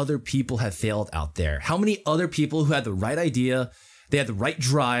many other people have failed out there? How many other people who had the right idea, they had the right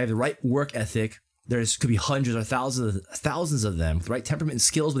drive, the right work ethic? Could be hundreds or thousands of them with the right temperament and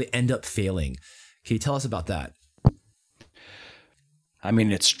skills, but they end up failing. Can you tell us about that? I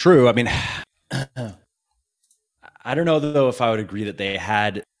mean, it's true. I mean, I don't know though if I would agree that they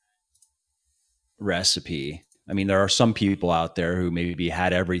had recipe. I mean, there are some people out there who maybe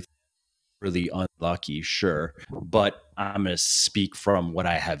had everything, really unlucky, sure. But I'm going to speak from what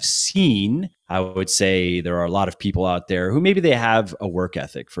I have seen. I would say there are a lot of people out there who maybe they have a work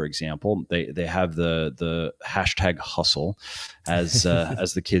ethic, for example. They have the hashtag hustle, as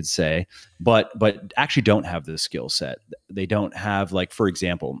the kids say, but actually don't have the skill set. They don't have, like, for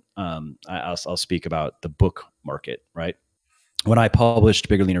example, I'll speak about the book market, right? When I published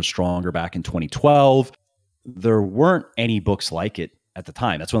Bigger, Leaner, Stronger back in 2012, there weren't any books like it at the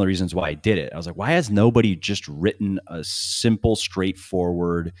time. That's one of the reasons why I did it. I was like, why has nobody just written a simple,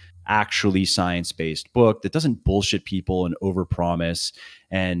 straightforward, actually science-based book that doesn't bullshit people and overpromise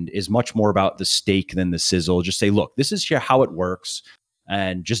and is much more about the steak than the sizzle? Just say, look, this is how it works,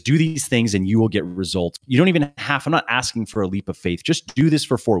 and just do these things and you will get results. You don't even have, I'm not asking for a leap of faith. Just do this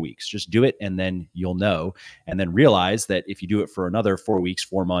for 4 weeks. Just do it and then you'll know. And then realize that if you do it for another 4 weeks,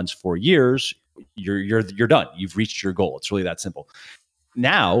 4 months, 4 years, you're done. You've reached your goal. It's really that simple.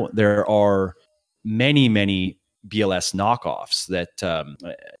 Now there are many BLS knockoffs that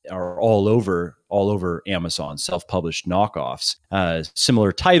are all over Amazon, self-published knockoffs,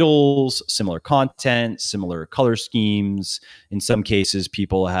 similar titles, similar content, similar color schemes. In some cases,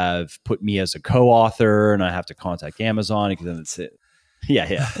 people have put me as a co-author, and I have to contact Amazon because then it's it.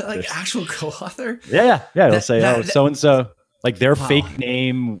 Yeah. Like actual co-author? Yeah. They'll say, so and so, like their fake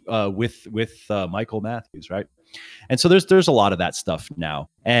name with Michael Matthews, right? And so there's a lot of that stuff now,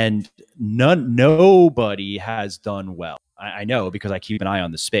 and nobody has done well. I know, because I keep an eye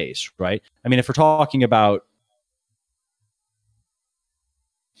on the space, right? I mean, if we're talking about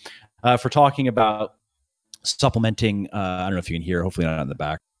supplementing, I don't know if you can hear. Hopefully not on the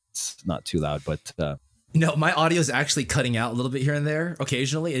back. It's not too loud, but no, my audio is actually cutting out a little bit here and there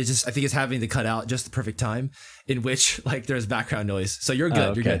occasionally. It's just, I think it's having to cut out just the perfect time in which like there's background noise. So you're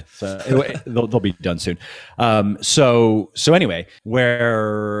good. Okay. You're good. So they'll be done soon. So anyway,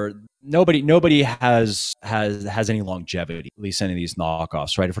 where nobody has any longevity, at least any of these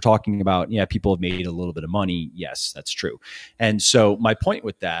knockoffs, right? If we're talking about, people have made a little bit of money. Yes, that's true. And so my point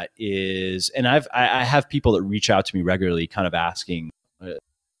with that is, and I have people that reach out to me regularly kind of asking,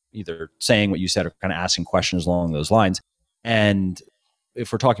 either saying what you said or kind of asking questions along those lines. And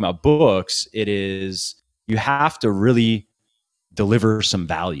if we're talking about books, it is, you have to really deliver some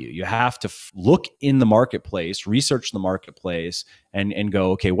value. You have to look in the marketplace, research the marketplace, and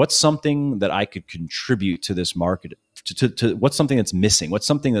go, okay, what's something that I could contribute to this market? To what's something that's missing? What's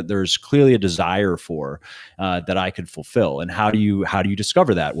something that there's clearly a desire for that I could fulfill? And how do you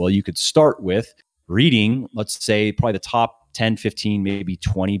discover that? Well, you could start with reading, let's say, probably the top 10, 15, maybe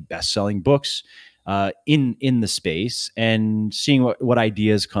 20 best-selling books in the space, and seeing what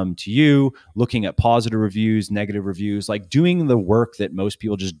ideas come to you, looking at positive reviews, negative reviews, like doing the work that most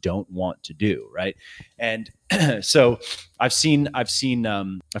people just don't want to do, right? And so I've seen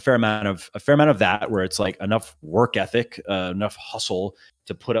a fair amount of that, where it's like enough work ethic, enough hustle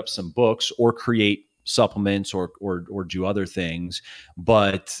to put up some books or create supplements or do other things,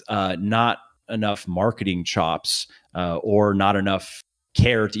 but not enough marketing chops, or not enough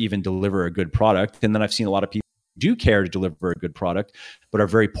care to even deliver a good product. And then I've seen a lot of people do care to deliver a good product, but are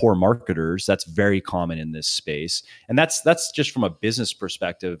very poor marketers. That's very common in this space. And that's just from a business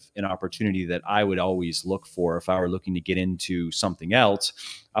perspective, an opportunity that I would always look for if I were looking to get into something else.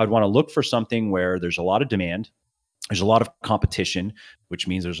 I would want to look for something where there's a lot of demand. There's a lot of competition, which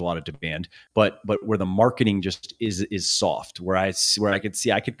means there's a lot of demand, but where the marketing just is soft, where I could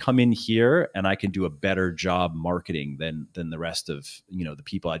see I could come in here and I can do a better job marketing than the rest of, the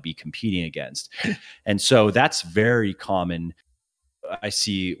people I'd be competing against. And so that's very common. I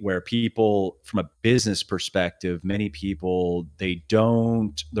see where people, from a business perspective, many people,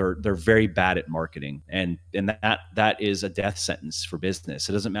 they're very bad at marketing, and that is a death sentence for business.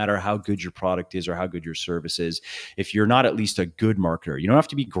 It doesn't matter how good your product is or how good your service is. If you're not at least a good marketer, you don't have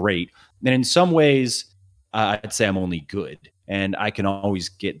to be great. And in some ways, I'd say I'm only good, and I can always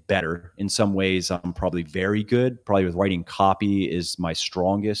get better. In some ways, I'm probably very good. Probably with writing copy is my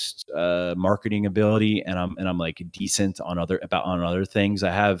strongest marketing ability, and I'm like decent on other things.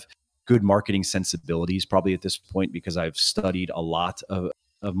 I have good marketing sensibilities probably at this point, because I've studied a lot of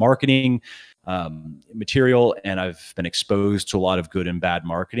marketing material, and I've been exposed to a lot of good and bad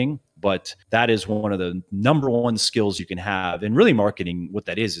marketing. But that is one of the number one skills you can have. And really, marketing, what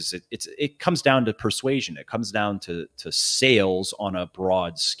that is it comes down to persuasion. It comes down to sales on a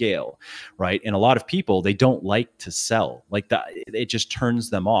broad scale, right? And a lot of people, they don't like to sell. Like that, it just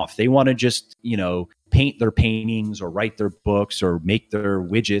turns them off. They want to just, paint their paintings or write their books or make their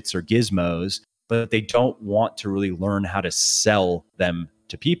widgets or gizmos, but they don't want to really learn how to sell them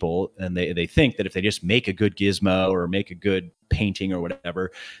to people. And they think that if they just make a good gizmo or make a good painting or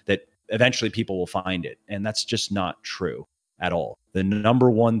whatever, that eventually people will find it. And that's just not true at all. The number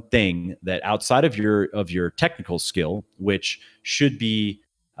one thing that, outside of your technical skill, which should be,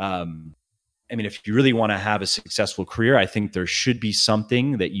 if you really want to have a successful career, I think there should be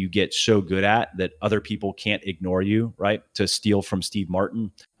something that you get so good at that other people can't ignore you, right? To steal from Steve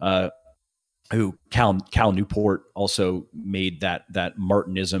Martin, who Cal Newport also made that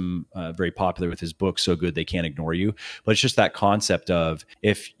Martinism very popular with his book, So Good They Can't Ignore You. But it's just that concept of,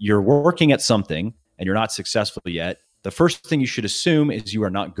 if you're working at something and you're not successful yet, the first thing you should assume is you are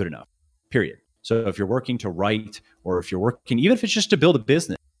not good enough, period. So if you're working to write, or if you're working, even if it's just to build a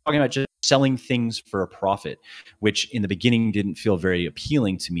business, talking about just selling things for a profit, which in the beginning didn't feel very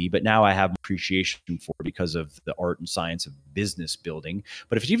appealing to me, but now I have appreciation for because of the art and science of business building.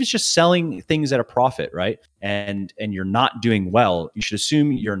 But if it's just selling things at a profit, right, and you're not doing well, you should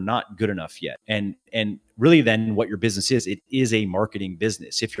assume you're not good enough yet. And really, then what your business is, it is a marketing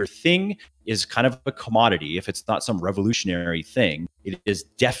business. If your thing is kind of a commodity, if it's not some revolutionary thing, it is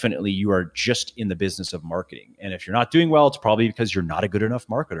definitely, you are just in the business of marketing. And if you're not doing well, it's probably because you're not a good enough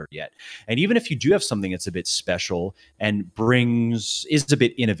marketer yet. And even if you do have something that's a bit special and is a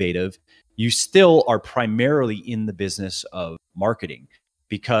bit innovative, you still are primarily in the business of marketing,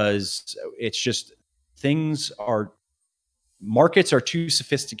 because it's just, markets are too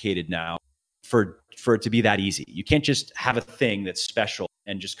sophisticated now for it to be that easy. You can't just have a thing that's special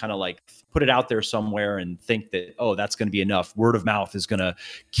and just kind of like put it out there somewhere and think that, oh, that's going to be enough. Word of mouth is going to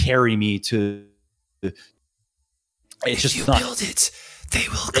carry me to. If you build it, they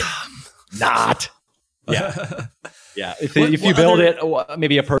will come. Not. Yeah. Yeah. If you build it,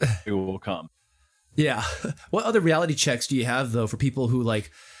 maybe a person will come. Yeah. What other reality checks do you have, though, for people who,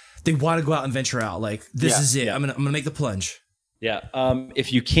 like, they want to go out and venture out? Like, this is it. I'm gonna make the plunge. Yeah.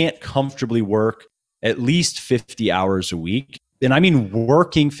 If you can't comfortably work at least 50 hours a week, and I mean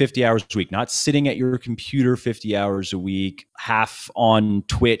working 50 hours a week, not sitting at your computer 50 hours a week, half on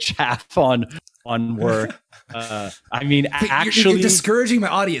Twitch, half on work. Actually, you're discouraging my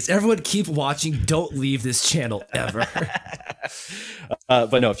audience. Everyone keep watching. Don't leave this channel ever.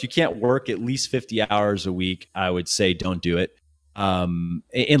 But no, if you can't work at least 50 hours a week, I would say don't do it.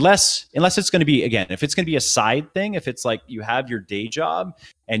 Unless it's going to be, again, if it's going to be a side thing, if it's like you have your day job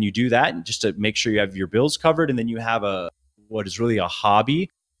and you do that and just to make sure you have your bills covered, and then you have what is really a hobby,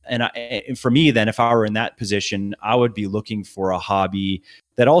 And for me, then, if I were in that position, I would be looking for a hobby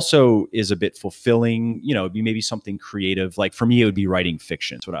that also is a bit fulfilling. It'd be maybe something creative. Like for me, it would be writing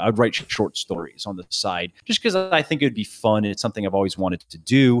fiction. So I'd write short stories on the side, just because I think it would be fun. It's something I've always wanted to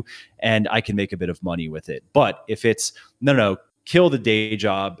do, and I can make a bit of money with it. But if it's no, kill the day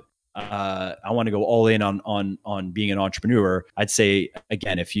job, I want to go all in on being an entrepreneur. I'd say,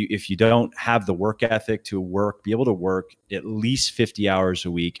 again, if you don't have the work ethic to be able to work at least 50 hours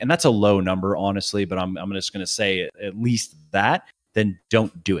a week, and that's a low number, honestly, but I'm just going to say at least that, then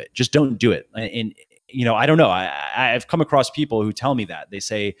don't do it. Just don't do it. And I don't know. I've come across people who tell me that. They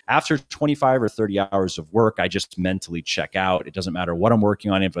say after 25 or 30 hours of work, I just mentally check out. It doesn't matter what I'm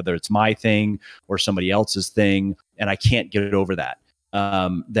working on, whether it's my thing or somebody else's thing, and I can't get over that.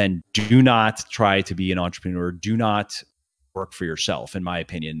 Then do not try to be an entrepreneur. Do not work for yourself, in my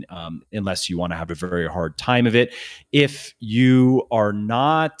opinion, unless you want to have a very hard time of it. If you are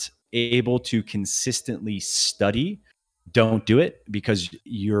not able to consistently study, don't do it, because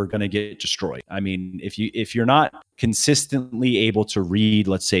you're going to get destroyed. I mean, if you're not consistently able to read,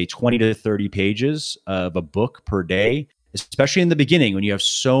 let's say 20 to 30 pages of a book per day, especially in the beginning when you have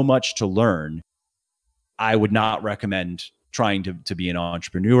so much to learn, I would not recommend trying to be an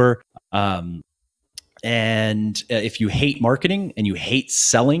entrepreneur. And if you hate marketing and you hate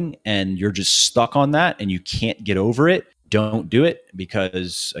selling and you're just stuck on that and you can't get over it, don't do it,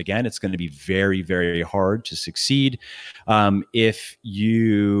 because again, it's going to be very, very hard to succeed. If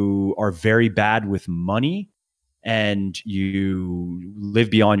you are very bad with money and you live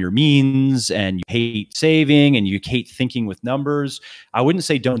beyond your means and you hate saving and you hate thinking with numbers, I wouldn't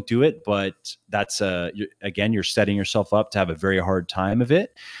say don't do it, but that's again, you're setting yourself up to have a very hard time of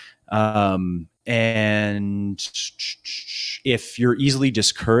it. And if you're easily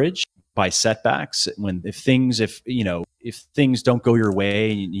discouraged by setbacks, if things don't go your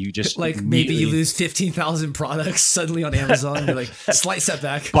way and you just like maybe you lose 15,000 products suddenly on Amazon, you're like, slight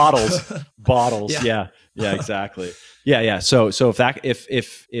setback. bottles. Yeah. Yeah, exactly. Yeah. So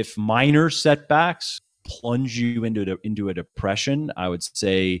if minor setbacks plunge you into a depression, I would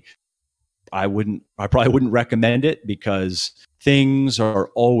say I probably wouldn't recommend it, because things are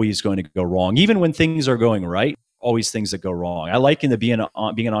always going to go wrong. Even when things are going right, always things that go wrong. I liken being an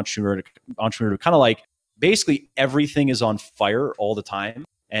entrepreneur to kind of like basically everything is on fire all the time.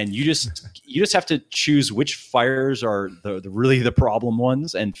 And you just have to choose which fires are the really the problem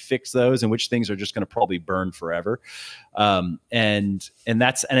ones and fix those, and which things are just going to probably burn forever. And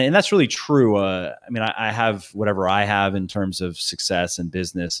that's really true. I mean, I have whatever I have in terms of success and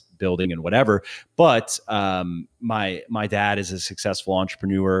business building and whatever, but my dad is a successful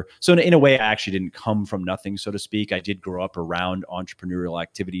entrepreneur. So in a way, I actually didn't come from nothing, so to speak. I did grow up around entrepreneurial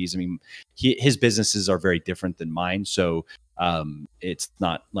activities. I mean, his businesses are very different than mine. So it's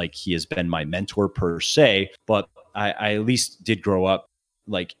not like he has been my mentor per se, but I at least did grow up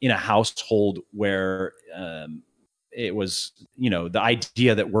like in a household where it was, the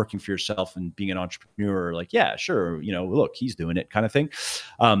idea that working for yourself and being an entrepreneur, like, yeah, sure, look, he's doing it kind of thing.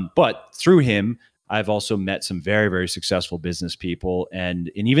 But through him, I've also met some very, very successful business people.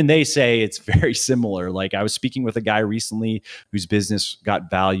 And even they say it's very similar. Like I was speaking with a guy recently whose business got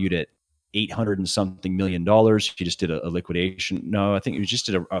valued at $800 and something million. He just did a liquidation. No, I think he just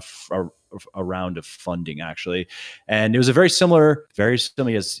did a round of funding, actually. And it was a very similar as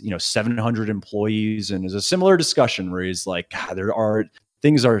 700 employees. And it was a similar discussion where he's like, God,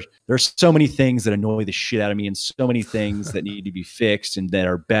 there's so many things that annoy the shit out of me, and so many things that need to be fixed and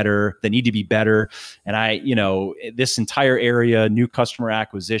that need to be better. And this entire area, new customer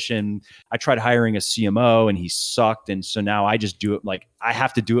acquisition, I tried hiring a CMO and he sucked. And so now I just do it, like I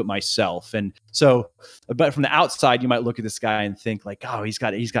have to do it myself. And so, but from the outside, you might look at this guy and think like, oh, he's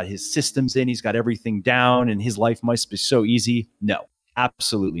got his systems in, he's got everything down, and his life must be so easy. No,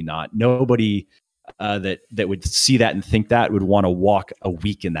 absolutely not. Nobody that would see that and think that would want to walk a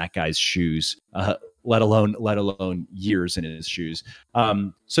week in that guy's shoes, let alone years in his shoes.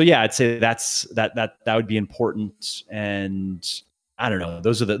 So yeah, I'd say that would be important. And I don't know,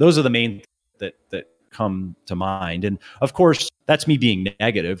 those are the main that come to mind. And of course, that's me being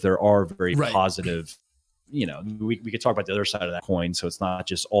negative. There are very positive, we could talk about the other side of that coin. So it's not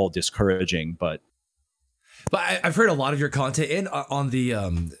just all discouraging, but I've heard a lot of your content, and on the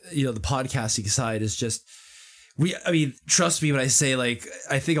the podcasting side is just trust me when I say, like,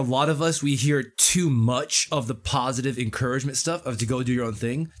 I think a lot of us, we hear too much of the positive encouragement stuff of to go do your own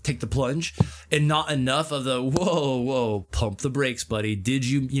thing, take the plunge, and not enough of the whoa, pump the brakes, buddy. Did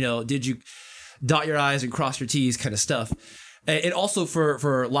you dot your I's and cross your T's kind of stuff. And also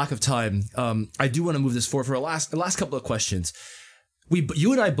for lack of time, I do want to move this forward for the last couple of questions.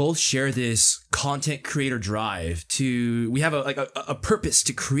 you and I both share this content creator drive we have a purpose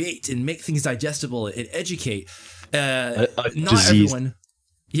to create and make things digestible and educate. A Not disease. everyone.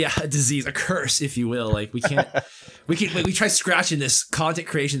 Yeah, a disease, a curse, if you will. Like we try scratching this content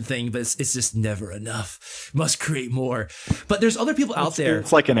creation thing, but it's just never enough. Must create more. But there's other people out there.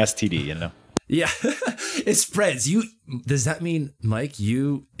 It's like an STD, you know? Yeah, it spreads. Does that mean, Mike,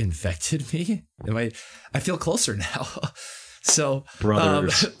 you infected me? I feel closer now. So,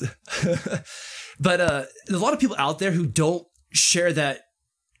 brothers. But there's a lot of people out there who don't share that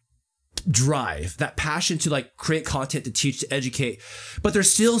drive, that passion to like create content, to teach, to educate, but they're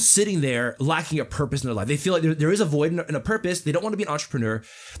still sitting there lacking a purpose in their life. They feel like there is a void and a purpose. They don't want to be an entrepreneur.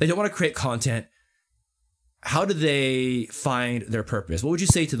 They don't want to create content. How do they find their purpose? What would you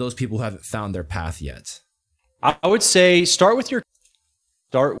say to those people who haven't found their path yet? I would say start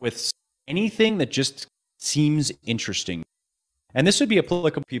with anything that just seems interesting. And this would be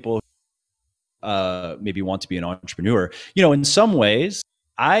applicable to people who maybe want to be an entrepreneur. You know, in some ways,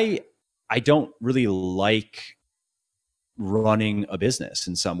 I don't really like running a business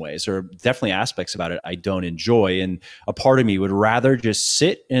in some ways, or definitely aspects about it I don't enjoy. And a part of me would rather just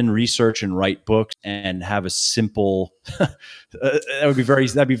sit and research and write books and have a simple, that'd be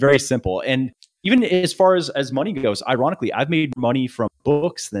very simple. And even as far as money goes, ironically, I've made money from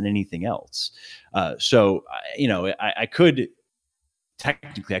books than anything else. So, you know, I could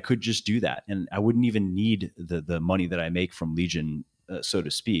just do that, and I wouldn't even need the money that I make from Legion, so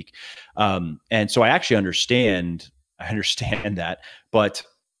to speak. And so I actually understand that, but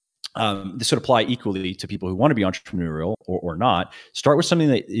this would apply equally to people who want to be entrepreneurial or not. Start with something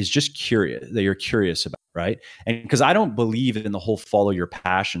that is just that you're curious about, right? And because I don't believe in the whole follow your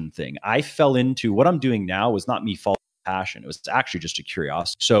passion thing. I fell into what I'm doing now was not me following passion. It was actually just a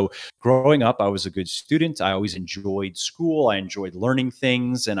curiosity. So growing up, I was a good student. I always enjoyed school. I enjoyed learning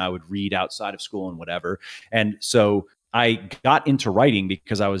things, and I would read outside of school and whatever. And so I got into writing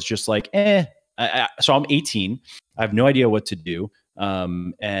because I was just like, so I'm 18. I have no idea what to do.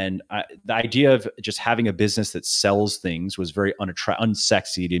 And the idea of just having a business that sells things was very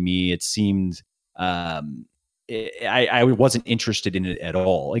unsexy to me. It seemed, I wasn't interested in it at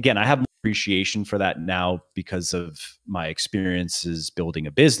all. Again, I have more appreciation for that now because of my experiences building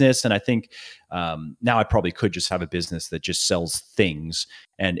a business. And I think now I probably could just have a business that just sells things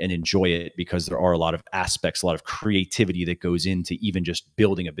and enjoy it, because there are a lot of aspects, a lot of creativity that goes into even just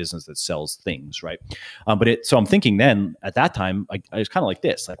building a business that sells things, right? So I'm thinking then at that time, I was kind of like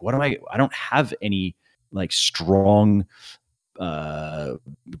this, like, I don't have any like strong draw,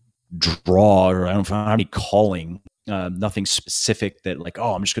 or I don't have any calling, nothing specific that like,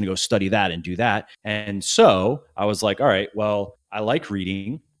 oh, I'm just going to go study that and do that. And so I was like, all right, well, I like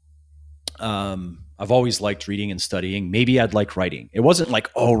reading. I've always liked reading and studying. Maybe I'd like writing. It wasn't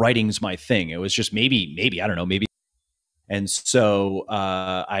like, oh, writing's my thing. It was just maybe, I don't know, maybe. And so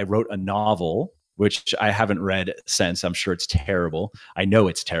I wrote a novel, which I haven't read since. I'm sure it's terrible. I know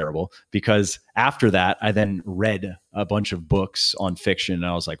it's terrible, because after that, I then read a bunch of books on fiction, and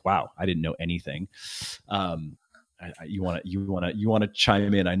I was like, wow, I didn't know anything. You want to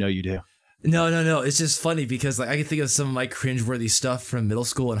chime in? I know you do. No. It's just funny because like I can think of some of my cringeworthy stuff from middle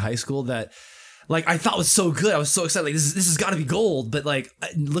school and high school that like I thought was so good. I was so excited. Like this has got to be gold. But like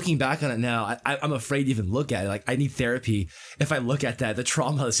looking back on it now, I'm afraid to even look at it. Like I need therapy. If I look at that, the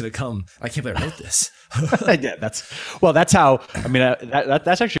trauma that's going to come. I can't believe I wrote this. Yeah, that's how. I mean,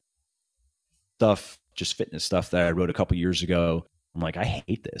 that's actually stuff, just fitness stuff that I wrote a couple years ago. I'm like, I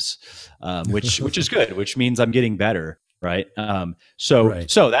hate this, which is good, which means I'm getting better. Right.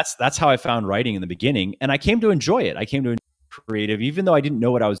 So that's how I found writing in the beginning, and I came to enjoy it. I came to enjoy creative, even though I didn't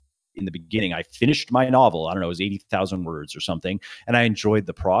know what I was in the beginning. I finished my novel. I don't know, it was 80,000 words or something, and I enjoyed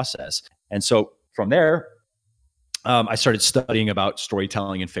the process. And so from there, I started studying about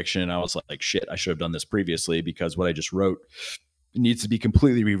storytelling and fiction, and I was like, shit, I should have done this previously, because what I just wrote needs to be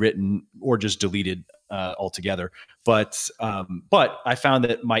completely rewritten or just deleted altogether. But I found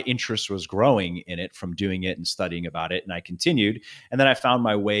that my interest was growing in it from doing it and studying about it, and I continued. And then I found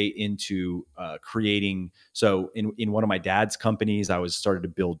my way into creating. So in one of my dad's companies, I started to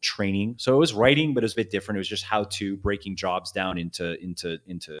build training. So it was writing, but it was a bit different. It was just how to breaking jobs down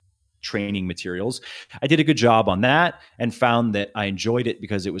into training materials. I did a good job on that and found that I enjoyed it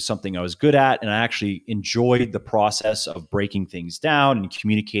because it was something I was good at. And I actually enjoyed the process of breaking things down and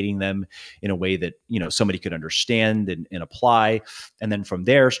communicating them in a way that, you know, somebody could understand and apply. And then from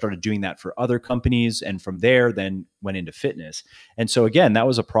there, started doing that for other companies. And from there, then went into fitness. And so again, that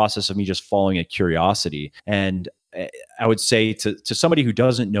was a process of me just following a curiosity. And I would say to somebody who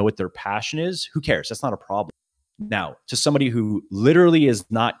doesn't know what their passion is, who cares? That's not a problem. Now, to somebody who literally is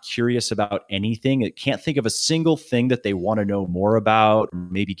not curious about anything, it can't think of a single thing that they want to know more about, or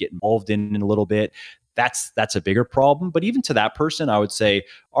maybe get involved in a little bit, that's a bigger problem. But even to that person, I would say,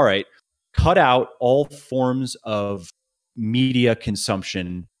 all right, cut out all forms of media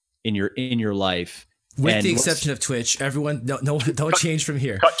consumption in your life. With And the exception of Twitch, everyone, don't change from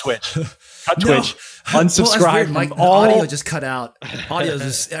here. cut Twitch, cut No. Twitch, unsubscribe Well, weird, from Mike. The all. audio just cut out. Audio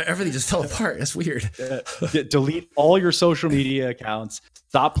just everything just fell apart. That's weird. Delete all your social media accounts.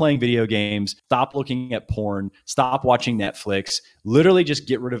 Stop playing video games. Stop looking at porn. Stop watching Netflix. Literally, just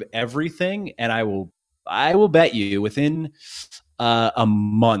get rid of everything, and I will bet you within a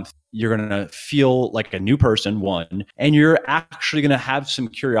month you're gonna feel like a new person. One, and you're actually gonna have some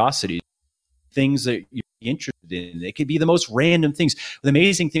curiosity, things that you're interested in. It could be the most random things. The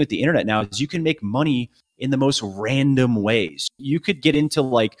amazing thing with the internet now is you can make money in the most random ways. You could get into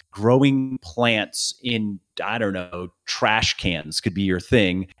like growing plants in, I don't know, trash cans could be your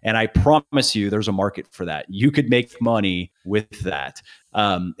thing. And I promise you there's a market for that. You could make money with that.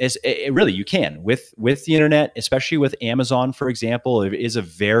 Really, you can with the internet, especially with Amazon, for example. It is a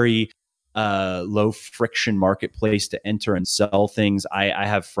very low friction marketplace to enter and sell things. I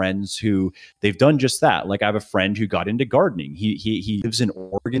have friends who they've done just that. Like I have a friend who got into gardening. He lives in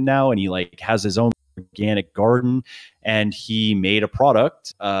Oregon now, and he like has his own organic garden, and he made a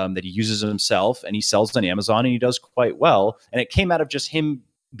product that he uses himself, and he sells on Amazon, and he does quite well. And it came out of just him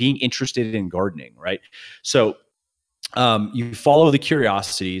being interested in gardening, right? So you follow the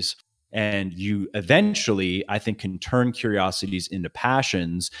curiosities, and you eventually, I think, can turn curiosities into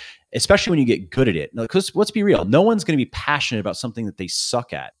passions, especially when you get good at it. Because let's be real, no one's going to be passionate about something that they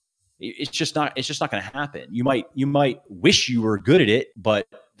suck at. It's just not going to happen. You might wish you were good at it, but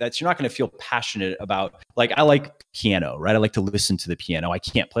you're not going to feel passionate about. Like I like piano, right? I like to listen to the piano. I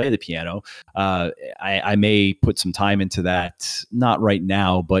can't play the piano. I may put some time into that, not right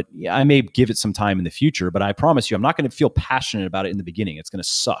now, but I may give it some time in the future. But I promise you, I'm not going to feel passionate about it in the beginning. It's going to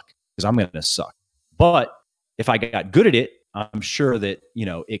suck because I'm going to suck. But if I got good at it, I'm sure that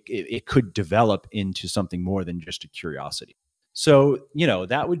it could develop into something more than just a curiosity. So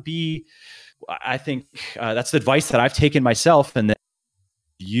that would be, I think that's the advice that I've taken myself, and that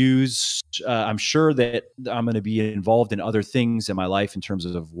I'm sure that I'm going to be involved in other things in my life in terms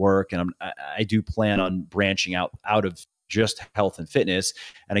of work, and I do plan on branching out of just health and fitness.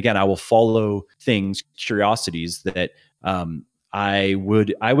 And again, I will follow curiosities that I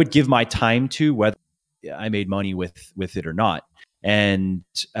would give my time to, whether I made money with it or not. And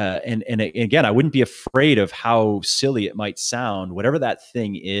again, I wouldn't be afraid of how silly it might sound. Whatever that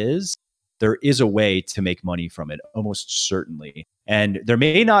thing is, there is a way to make money from it, almost certainly. And there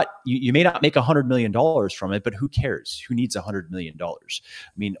may not, you may not make $100 million from it, but who cares? Who needs $100 million? I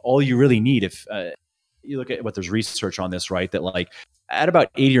mean, all you really need, if you look at what there's research on this, right? That like at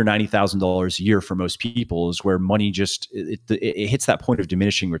about $80,000 or $90,000 a year for most people is where money just, it hits that point of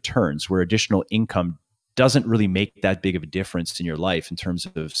diminishing returns, where additional income doesn't really make that big of a difference in your life in terms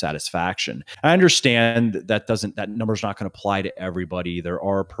of satisfaction. I understand that number's not going to apply to everybody. There's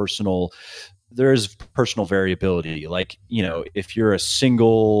personal variability. Like, if you're a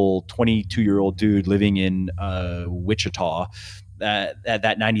single 22-year-old dude living in Wichita, that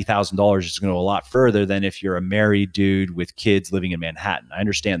 $90,000 is going to go a lot further than if you're a married dude with kids living in Manhattan. I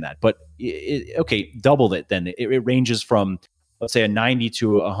understand that, but okay, double it then. It ranges from, let's say, a $90,000 to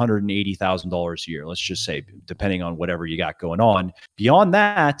 $180,000 a year, let's just say, depending on whatever you got going on. Beyond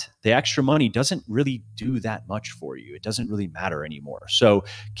that, the extra money doesn't really do that much for you. It doesn't really matter anymore. So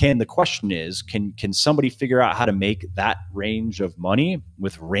the question is, can somebody figure out how to make that range of money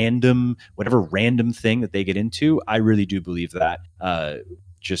with whatever random thing that they get into? I really do believe that,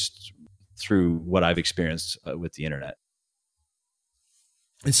 just through what I've experienced with the internet.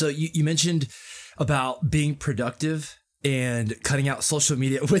 And so you mentioned about being productive and cutting out social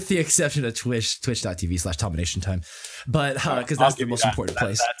media, with the exception of twitch.tv/TominationTime. But because that's the most important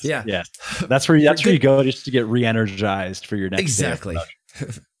place. That's where you go just to get re-energized for your next exactly.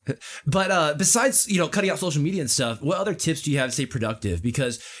 But besides, cutting out social media and stuff, what other tips do you have to stay productive?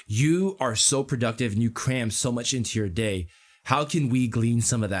 Because you are so productive and you cram so much into your day. How can we glean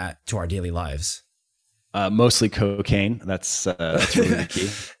some of that to our daily lives? Mostly cocaine. That's really the key.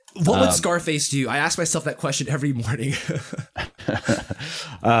 What would Scarface do? I ask myself that question every morning.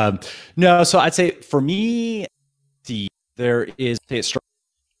 No, so I'd say for me, it starts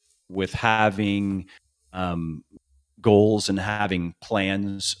with having goals and having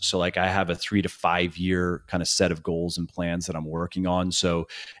plans. So like I have a 3 to 5 year kind of set of goals and plans that I'm working on. So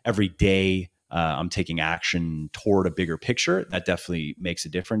every day I'm taking action toward a bigger picture. That definitely makes a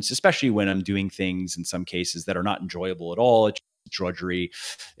difference, especially when I'm doing things in some cases that are not enjoyable at all. It's drudgery.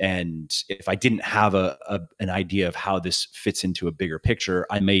 And if I didn't have an idea of how this fits into a bigger picture,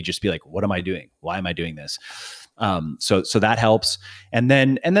 I may just be like, what am I doing? Why am I doing this? So that helps. And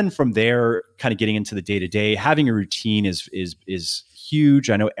then from there, kind of getting into the day to day, having a routine is huge.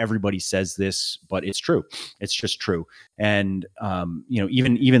 I know everybody says this, but it's true. It's just true. And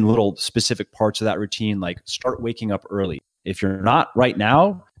even little specific parts of that routine, like start waking up early. If you're not right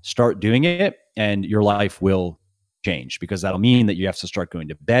now, start doing it, and your life will change, because that'll mean that you have to start going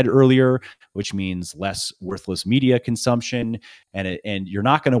to bed earlier, which means less worthless media consumption. And you're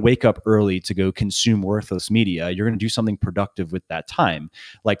not going to wake up early to go consume worthless media. You're going to do something productive with that time.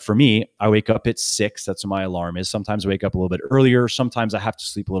 Like for me, I wake up at 6. That's what my alarm is. Sometimes I wake up a little bit earlier. Sometimes I have to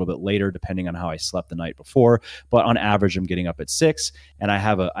sleep a little bit later, depending on how I slept the night before. But on average, I'm getting up at 6, and I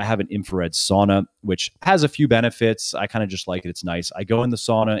have an infrared sauna, which has a few benefits. I kind of just like it. It's nice. I go in the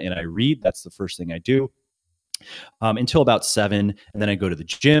sauna and I read. That's the first thing I do. Until about 7, and then I go to the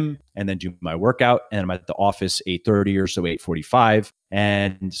gym and then do my workout, and I'm at the office 8:30 or so, 8:45.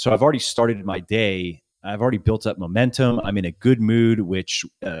 And so I've already started my day. I've already built up momentum. I'm in a good mood, which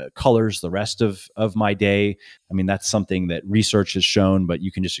colors the rest of my day. I mean, that's something that research has shown, but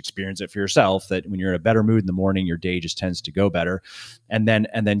you can just experience it for yourself, that when you're in a better mood in the morning, your day just tends to go better. And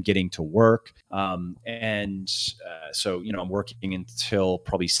then getting to work. So, I'm working until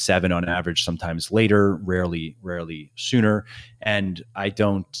probably 7 on average, sometimes later, rarely sooner. And I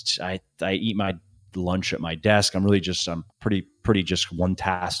eat my lunch at my desk. I'm pretty just one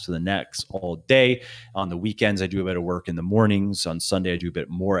task to the next all day. On the weekends, I do a bit of work. In the mornings, on Sunday, I do a bit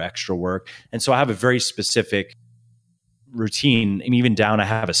more extra work. And so I have a very specific routine, and even down, I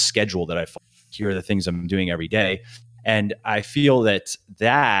have a schedule that I follow. Here are the things I'm doing every day. And I feel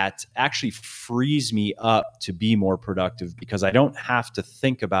that actually frees me up to be more productive, because I don't have to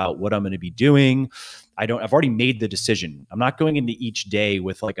think about what I'm going to be doing. I've already made the decision. I'm not going into each day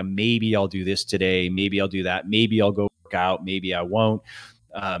with like maybe I'll do this today, maybe I'll do that, maybe I'll go work out, maybe I won't.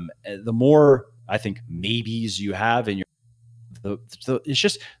 The more, I think, maybes you have in your it's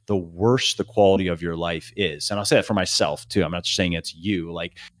just the worse the quality of your life is. And I'll say that for myself too. I'm not saying it's you.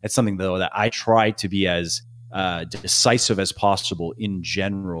 Like, it's something though that I try to be as decisive as possible in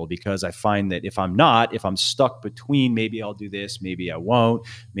general, because I find that if I'm stuck between maybe I'll do this, maybe I won't,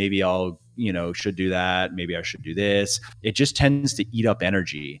 maybe I'll, should do that, maybe I should do this, it just tends to eat up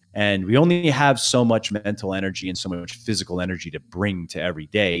energy. And we only have so much mental energy and so much physical energy to bring to every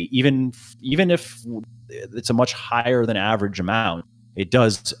day. Even if it's a much higher than average amount, it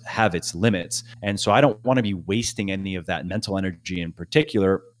does have its limits. And so I don't want to be wasting any of that mental energy in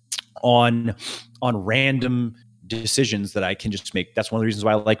particular on random decisions that I can just make. That's one of the reasons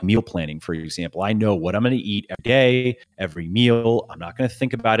why I like meal planning, for example. I know what I'm going to eat every day, every meal. I'm not going to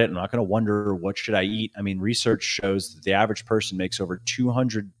think about it. I'm not going to wonder what should I eat. I mean, research shows that the average person makes over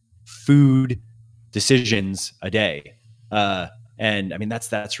 200 food decisions a day. And I mean,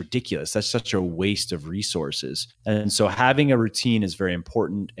 that's ridiculous. That's such a waste of resources. And so having a routine is very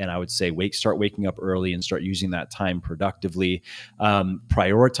important. And I would say start waking up early and start using that time productively.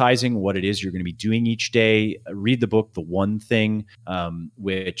 Prioritizing what it is you're going to be doing each day. Read the book, The One Thing,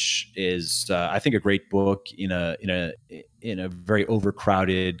 which is, I think, a great book in a very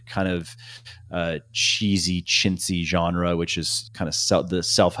overcrowded kind of cheesy, chintzy genre, which is kind of the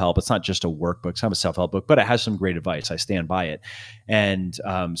self-help. It's not just a workbook, it's kind of a self-help book, but it has some great advice. I stand by it. And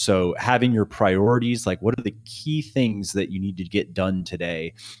so having your priorities, like what are the key things that you need to get done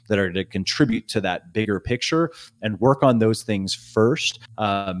today that are to contribute to that bigger picture, and work on those things first,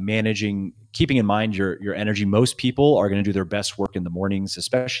 keeping in mind your energy. Most people are going to do their best work in the mornings,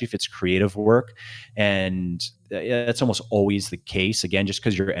 especially if it's creative work. And that's almost always the case, again, just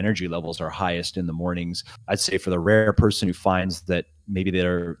because your energy levels are highest in the mornings. I'd say for the rare person who finds that maybe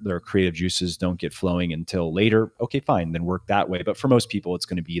their creative juices don't get flowing until later, okay, fine, then work that way. But for most people, it's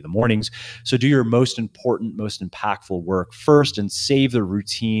going to be the mornings. So do your most important, most impactful work first, and save the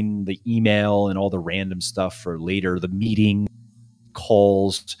routine, the email, and all the random stuff for later, the meeting,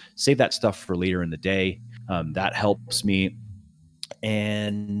 calls, save that stuff for later in the day. That helps me.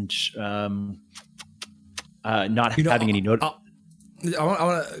 And not having any note. I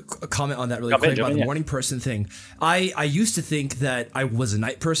want to comment on that really quick about the morning person thing. I used to think that I was a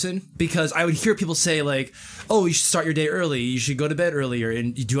night person, because I would hear people say like, oh, you should start your day early, you should go to bed earlier,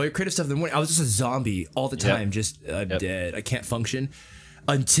 and you do all your creative stuff in the morning. I was just a zombie all the time, dead. I can't function,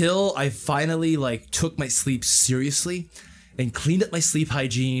 until I finally took my sleep seriously and cleaned up my sleep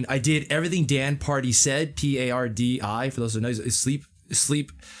hygiene. I did everything Dan Pardy said, Pardi, for those who know, is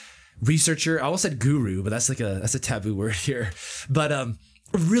sleep researcher. I almost said guru, but that's a taboo word here. But a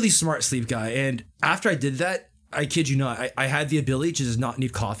really smart sleep guy. And after I did that, I kid you not, I had the ability to just not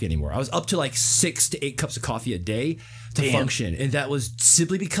need coffee anymore. I was up to like 6 to 8 cups of coffee a day to function. And that was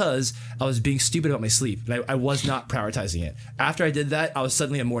simply because I was being stupid about my sleep. And I was not prioritizing it. After I did that, I was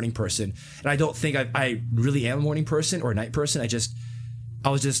suddenly a morning person. And I don't think I really am a morning person or a night person. I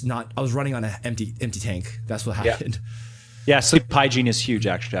was running on an empty tank. That's what happened. Yeah, sleep hygiene is huge,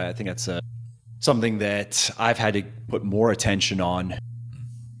 actually. I think that's something that I've had to put more attention on,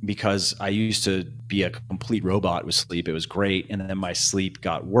 because I used to be a complete robot with sleep. It was great. And then my sleep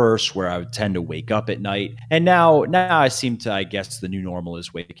got worse, where I would tend to wake up at night. And now I seem to, I guess the new normal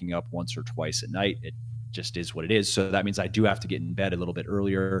is waking up once or twice at night. It just is what it is. So that means I do have to get in bed a little bit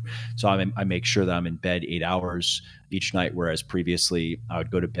earlier. So I make sure that I'm in bed 8 hours each night, whereas previously I would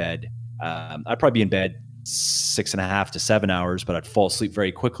go to bed. I'd probably be in bed 6.5 to 7 hours, but I'd fall asleep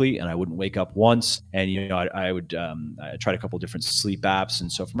very quickly and I wouldn't wake up once. And, I tried a couple of different sleep apps.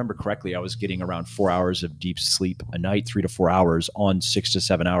 And so if I remember correctly, I was getting around 4 hours of deep sleep a night, 3 to 4 hours on 6 to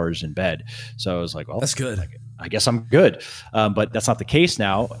 7 hours in bed. So I was like, well, that's good. I guess I'm good. But that's not the case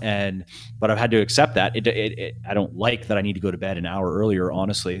now. But I've had to accept that. I don't like that I need to go to bed an hour earlier,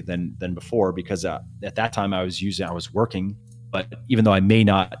 honestly, than before, because at that time I was working. But even though I may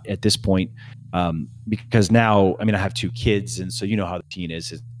not at this point, because now, I have 2 kids. And so you know how the routine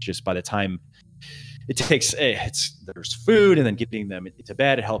is. It's just by the time it takes, there's food and then getting them to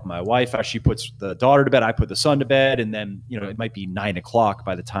bed, help my wife as she puts the daughter to bed, I put the son to bed. And then, it might be 9 o'clock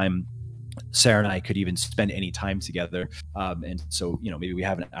by the time Sarah and I could even spend any time together. And so, maybe we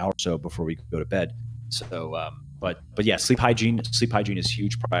have an hour or so before we go to bed. So, but yeah, sleep hygiene is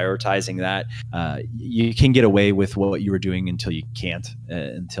huge. Prioritizing that. You can get away with what you were doing until you can't,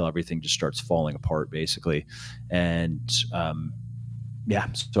 until everything just starts falling apart, basically. And yeah,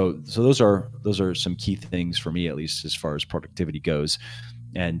 so those are some key things for me, at least as far as productivity goes.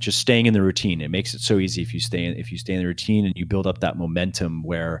 And just staying in the routine. It makes it so easy if you stay in the routine and you build up that momentum,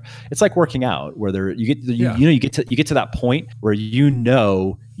 where it's like working out, where you get to that point where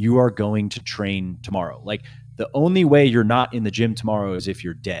you are going to train tomorrow. Like, the only way you're not in the gym tomorrow is if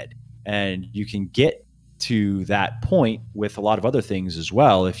you're dead. And you can get to that point with a lot of other things as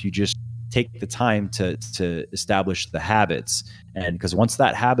well, if you just take the time to establish the habits. And because once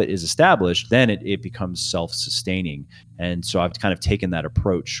that habit is established, then it becomes self-sustaining. And so I've kind of taken that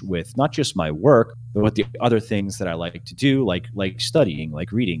approach with not just my work, but with the other things that I like to do, like studying,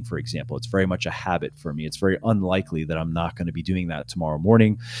 like reading, for example. It's very much a habit for me. It's very unlikely that I'm not going to be doing that tomorrow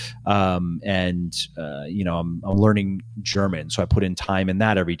morning. I'm learning German, so I put in time in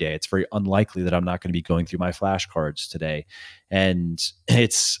that every day. It's very unlikely that I'm not going to be going through my flashcards today. And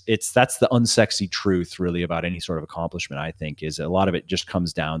that's the unsexy truth, really, about any sort of accomplishment, I think, is a lot of it just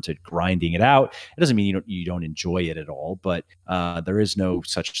comes down to grinding it out. It doesn't mean you don't enjoy it at all, but there is no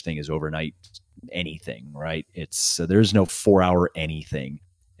such thing as overnight anything, right? There's no 4-hour anything.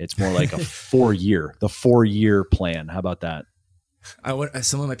 It's more like the 4-year plan. How about that?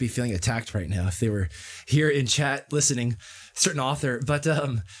 Someone might be feeling attacked right now if they were here in chat listening. Certain author, but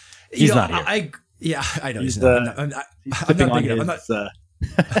he's not here. I know he's not. I'm not.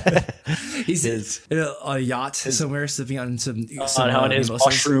 He's in a yacht somewhere, sipping on some his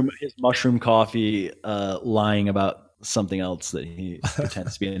mushroom coffee, lying about something else that he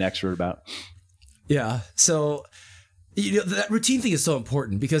pretends to be an expert about. Yeah. So, that routine thing is so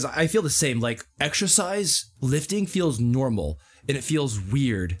important, because I feel the same. Like, exercise, lifting feels normal, and it feels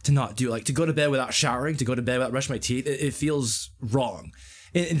weird to not do. Like, to go to bed without showering, to go to bed without brushing my teeth, it feels wrong.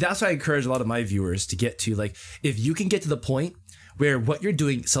 And that's why I encourage a lot of my viewers to get to. Like, if you can get to the point where what you're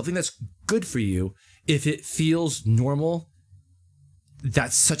doing, something that's good for you, if it feels normal,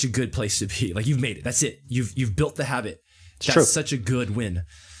 that's such a good place to be. Like, you've made it. That's it. You've built the habit. That's such a good win.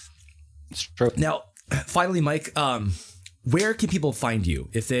 It's true. Now, finally, Mike, where can people find you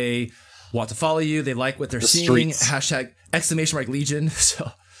if they want to follow you? They like what they're seeing. Streets. # Legion. So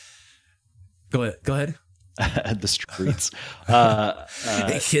go ahead. The streets.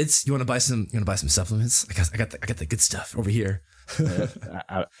 Hey kids, you want to buy some supplements? I got the good stuff over here.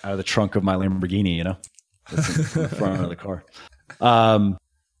 out of the trunk of my Lamborghini, that's in the front of the car.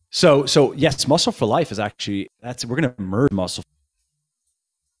 So yes, Muscle for Life is actually, we're going to merge Muscle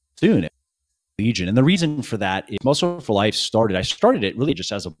soon. Legion. And the reason for that is Muscle for Life I started it really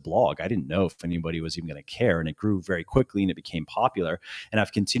just as a blog. I didn't know if anybody was even going to care, and it grew very quickly and it became popular, and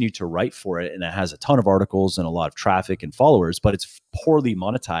I've continued to write for it, and it has a ton of articles and a lot of traffic and followers, but it's poorly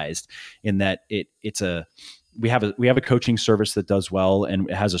monetized in that we have a coaching service that does well, and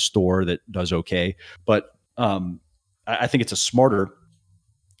it has a store that does okay, but I think it's a smarter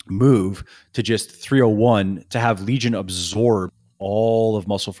move to just 301 to have Legion absorb all of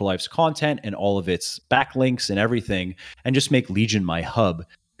Muscle for Life's content and all of its backlinks and everything, and just make Legion my hub,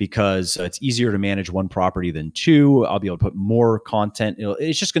 because it's easier to manage one property than two. I'll be able to put more content.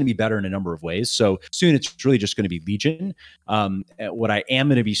 It's just going to be better in a number of ways. So soon it's really just going to be Legion. What I am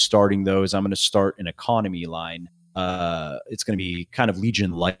going to be starting though is I'm going to start an economy line. It's going to be kind of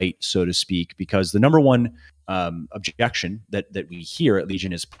Legion light, so to speak, because the number one objection that we hear at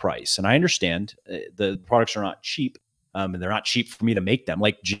Legion is price. And I understand the products are not cheap, and they're not cheap for me to make them.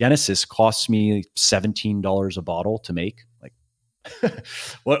 Like Genesis costs me $17 a bottle to make. Like,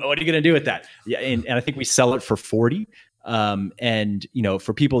 what are you going to do with that? Yeah, and I think we sell it for 40. And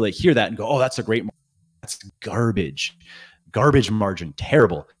for people that hear that and go, "Oh, that's a great," that's garbage margin,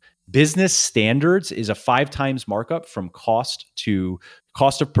 terrible. Business standards is a 5 times markup from cost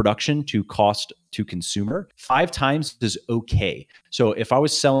of production to cost to consumer. 5 times is okay. So if I'm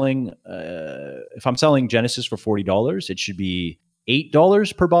selling Genesis for $40, it should be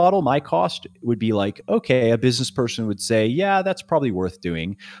 $8 per bottle. My cost would be like, okay, a business person would say, yeah, that's probably worth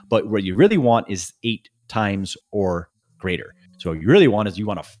doing. But what you really want is 8 times or greater. So what you really want is you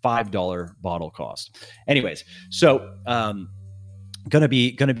want a $5 bottle cost. Anyways, so gonna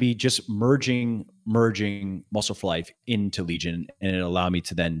be just merging Muscle for Life into Legion, and it'll allow me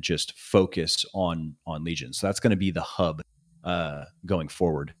to then just focus on Legion. So that's going to be the hub going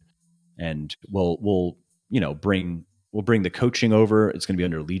forward, and we'll bring the coaching over. It's going to be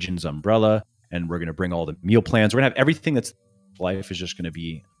under Legion's umbrella, and we're going to bring all the meal plans. We're going to have everything that's life is just going to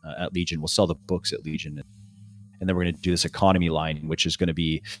be at Legion. We'll sell the books at Legion, and then we're going to do this economy line, which is going to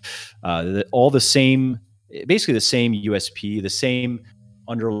be all the same. Basically the same USP, the same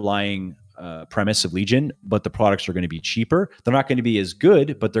underlying premise of Legion, but the products are going to be cheaper. They're not going to be as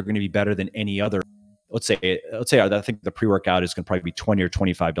good, but they're going to be better than any other. Let's say I think the pre-workout is going to probably be $20 or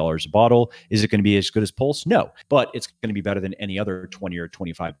 $25 a bottle. Is it going to be as good as Pulse? No, but it's going to be better than any other $20 or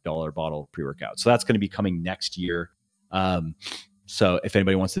 $25 bottle pre-workout. So that's going to be coming next year. So if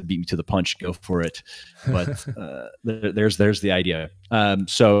anybody wants to beat me to the punch, go for it. But there's the idea.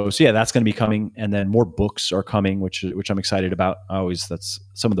 So yeah, that's going to be coming, and then more books are coming, which I'm excited about. That's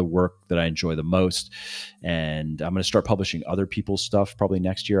some of the work that I enjoy the most, and I'm going to start publishing other people's stuff probably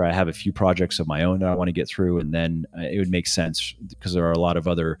next year. I have a few projects of my own that I want to get through, and then it would make sense because there are a lot of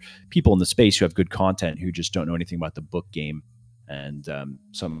other people in the space who have good content who just don't know anything about the book game. And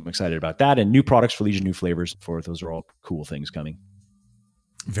so I'm excited about that, and new products for Legion, new flavors for those are all cool things coming.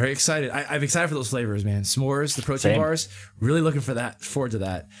 Very excited. I'm excited for those flavors, man. S'mores, the protein bars, really looking forward to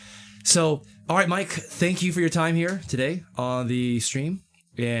that. So, all right, Mike, thank you for your time here today on the stream.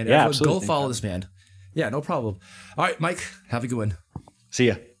 And yeah, absolutely. Go follow this man. Yeah, no problem. All right, Mike, have a good one. See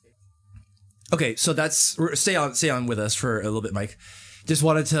ya. Okay, so stay on with us for a little bit, Mike. Just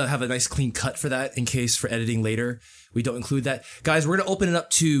wanted to have a nice clean cut for that in case for editing later we don't include that. Guys, we're going to open it up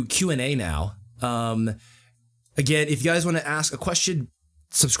to Q&A now. Again, if you guys want to ask a question,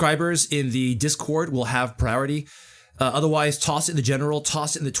 subscribers in the Discord will have priority. Otherwise, toss it in the general,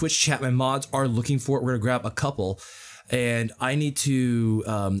 toss it in the Twitch chat. My mods are looking for it. We're going to grab a couple. And I need to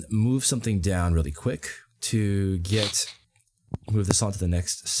move something down really quick to move this on to the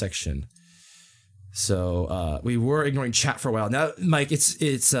next section. So we were ignoring chat for a while. Now, Mike, it's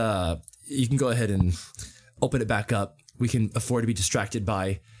you can go ahead and open it back up. We can afford to be distracted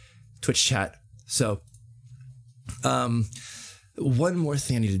by Twitch chat. So one more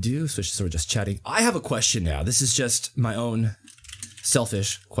thing I need to do, so we're just chatting. I have a question now. This is just my own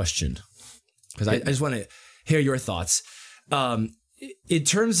selfish question, because I just want to hear your thoughts. In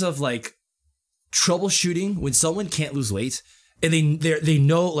terms of like troubleshooting when someone can't lose weight and they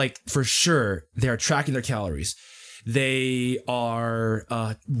know like for sure they are tracking their calories, they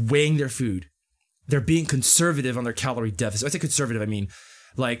are weighing their food, they're being conservative on their calorie deficit. When I say conservative, I mean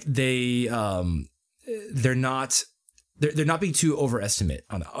like they're not being too overestimate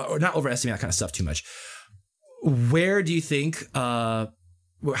on, or not overestimate that kind of stuff too much. Where do you think? How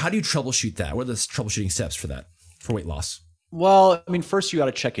do you troubleshoot that? What are the troubleshooting steps for that, for weight loss? Well, I mean, first you got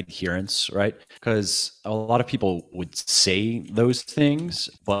to check adherence, right? Because a lot of people would say those things,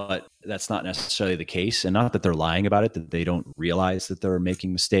 but that's not necessarily the case. And not that they're lying about it, that they don't realize that they're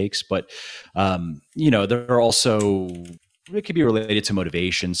making mistakes. But, there are also, it could be related to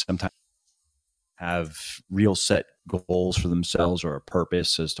motivation. Sometimes have real set goals for themselves or a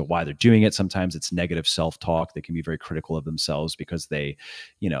purpose as to why they're doing it. Sometimes it's negative self-talk. They can be very critical of themselves because they,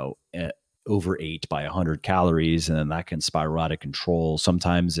 overate by 100 calories, and then that can spiral out of control.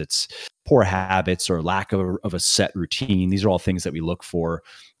 Sometimes it's poor habits or lack of a set routine. These are all things that we look for.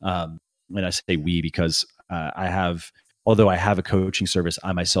 And I say we because I have although I have a coaching service,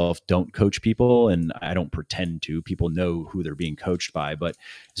 I myself don't coach people, and I don't pretend to. People know who they're being coached by. But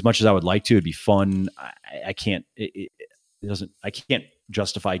as much as I would like to, it'd be fun. I can't. It doesn't. I can't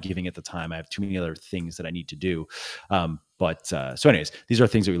justify giving it the time. I have too many other things that I need to do. So anyways, these are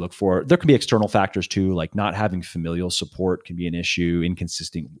things that we look for. There can be external factors too, like not having familial support can be an issue.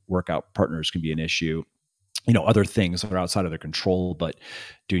 Inconsistent workout partners can be an issue. Other things that are outside of their control, but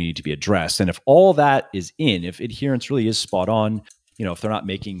do need to be addressed. And if all that is if adherence really is spot on, if they're not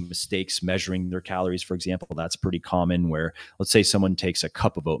making mistakes measuring their calories, for example, that's pretty common where, let's say someone takes a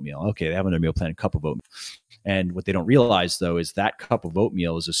cup of oatmeal. Okay, they have on their meal plan a cup of oatmeal. And what they don't realize, though, is that cup of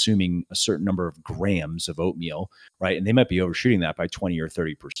oatmeal is assuming a certain number of grams of oatmeal, right? And they might be overshooting that by 20 or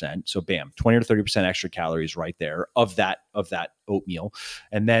 30%. So bam, 20 or 30% extra calories right there of that oatmeal.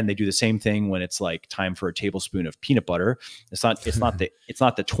 And then they do the same thing when it's like time for a tablespoon of peanut butter. It's not the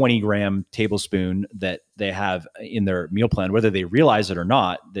 20-gram tablespoon that they have in their meal plan, whether they realize it or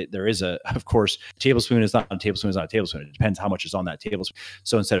not. That there is of course, tablespoon is not a tablespoon is not a tablespoon. It depends how much is on that tablespoon.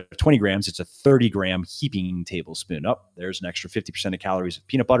 So instead of 20 grams, it's a 30-gram heaping tablespoon. There's an extra 50% of calories of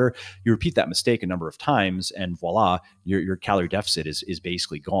peanut butter. You repeat that mistake a number of times, and voila, your calorie deficit is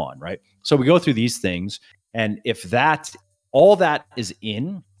basically gone, right? So we go through these things, and if all that is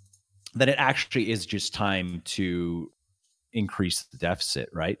then it actually is just time to increase the deficit,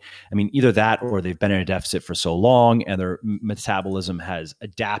 right? I mean, either that or they've been in a deficit for so long and their metabolism has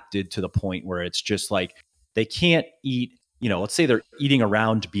adapted to the point where it's just like they can't eat, let's say they're eating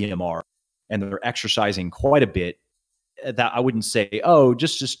around BMR and they're exercising quite a bit. That I wouldn't say,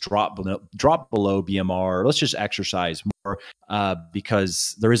 just drop below BMR. Let's just exercise more,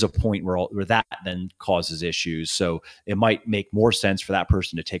 because there is a point where that then causes issues. So it might make more sense for that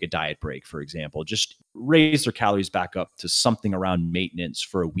person to take a diet break, for example, just raise their calories back up to something around maintenance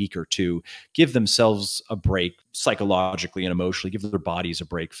for a week or two, give themselves a break psychologically and emotionally, give their bodies a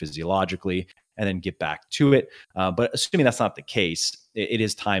break physiologically, and then get back to it. But assuming that's not the case, it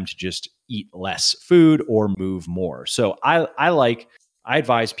is time to just eat less food or move more. So I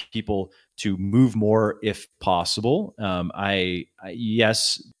advise people to move more if possible.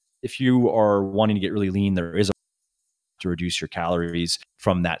 Yes, if you are wanting to get really lean, there is a to reduce your calories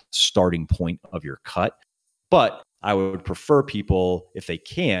from that starting point of your cut. But I would prefer people, if they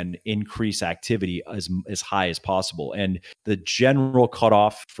can, increase activity as high as possible. And the general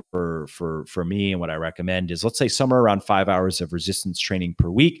cutoff for me and what I recommend is, let's say somewhere around 5 hours of resistance training per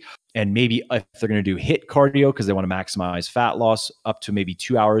week. And maybe if they're going to do HIIT cardio because they want to maximize fat loss, up to maybe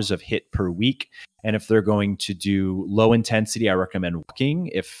 2 hours of HIIT per week. And if they're going to do low intensity, I recommend walking.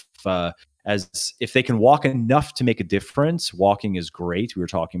 If they can walk enough to make a difference, walking is great. We were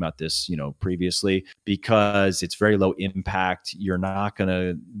talking about this, previously, because it's very low impact. You're not going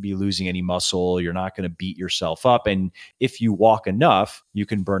to be losing any muscle. You're not going to beat yourself up. And if you walk enough, you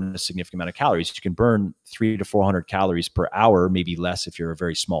can burn a significant amount of calories. You can burn 300 to 400 calories per hour, maybe less if you're a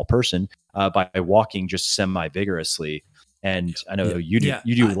very small person, by walking just semi-vigorously. And I know you do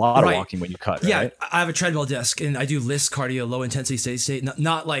a lot of walking when you cut, right? I have a treadmill disc and I do list cardio, low intensity, steady state,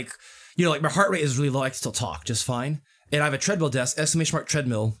 not like, like my heart rate is really low. I can still talk just fine. And I have a treadmill desk, exclamation mark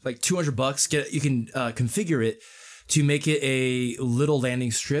treadmill, like $200. You can configure it to make it a little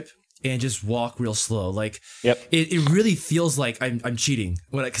landing strip and just walk real slow. Like, it really feels like I'm cheating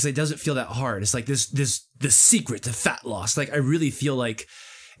because it doesn't feel that hard. It's like the secret to fat loss. Like, I really feel like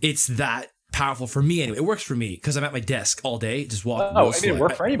it's that powerful for me anyway. It works for me because I'm at my desk all day, just walking. Oh, it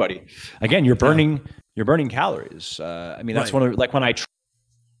works for anybody. Again, you're burning calories. That's one of, like, when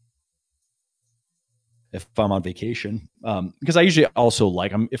if I'm on vacation, because I usually also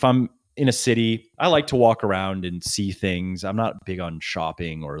if I'm in a city, I like to walk around and see things. I'm not big on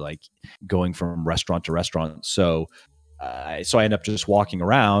shopping or like going from restaurant to restaurant. So I end up just walking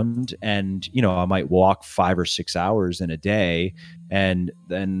around, and I might walk 5 or 6 hours in a day, and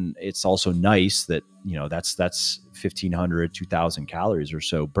then it's also nice that that's 1,500, 2,000 calories or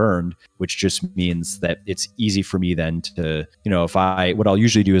so burned, which just means that it's easy for me then to what I'll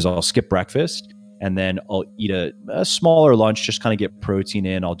usually do is I'll skip breakfast. And then I'll eat a smaller lunch, just kind of get protein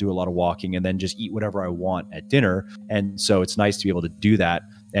in. I'll do a lot of walking and then just eat whatever I want at dinner. And so it's nice to be able to do that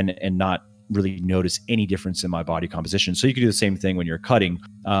and not really notice any difference in my body composition. So you can do the same thing when you're cutting.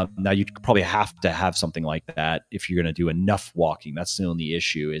 Now you probably have to have something like that if you're going to do enough walking. That's the only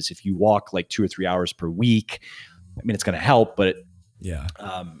issue is if you walk like 2 or 3 hours per week, it's going to help, but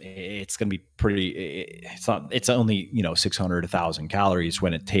it's going to be pretty, it's only, 600, 1,000 calories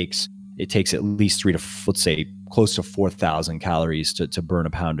when it takes at least let's say close to 4,000 calories to burn a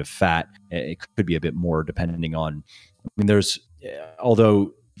pound of fat. It could be a bit more depending on,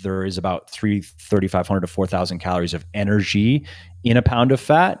 although there is about 3,500 to 4,000 calories of energy in a pound of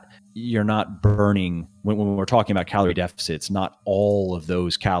fat. You're not burning, when we're talking about calorie deficits, not all of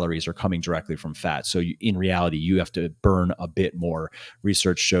those calories are coming directly from fat. So in reality, you have to burn a bit more.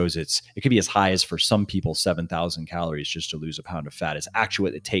 Research shows it could be as high as, for some people, 7,000 calories just to lose a pound of fat. It's actually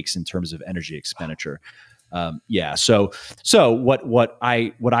what it takes in terms of energy expenditure. Yeah. So what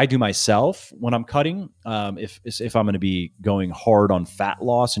I do myself when I'm cutting, if I'm going to be going hard on fat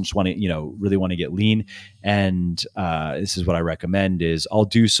loss and just want to, really want to get lean, and this is what I recommend, is I'll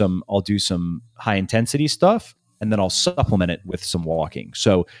do some high intensity stuff, and then I'll supplement it with some walking.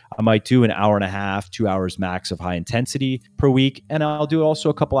 So I might do an hour and a half, 2 hours max of high intensity per week. And I'll do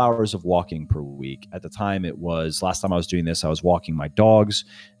also a couple hours of walking per week. At the time, last time I was doing this, I was walking my dogs.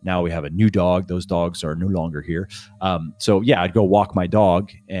 Now we have a new dog. Those dogs are no longer here. So yeah, I'd go walk my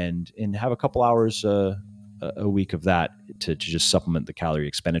dog and have a couple hours a week of that to just supplement the calorie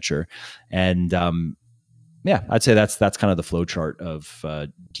expenditure. And yeah, I'd say that's kind of the flow chart of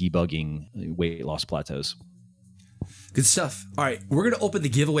debugging weight loss plateaus. Good stuff. All right, we're going to open the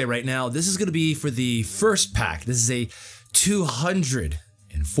giveaway right now. This is going to be for the first pack. This is a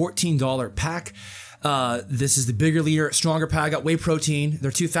 $214 pack. This is the bigger, leaner, stronger pack. Got whey protein.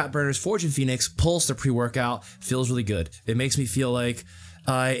 They're 2 fat burners, Forge and Phoenix, Pulse, their pre-workout. Feels really good. It makes me feel like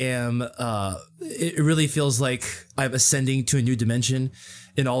I am, it really feels like I'm ascending to a new dimension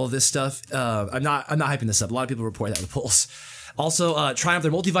in all of this stuff. I'm not hyping this up. A lot of people report that with Pulse. Also, Triumph,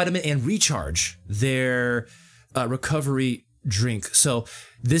 their multivitamin, and Recharge, their recovery drink. So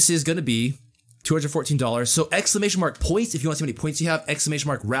this is going to be $214. So exclamation mark points if you want to see how many points you have. Exclamation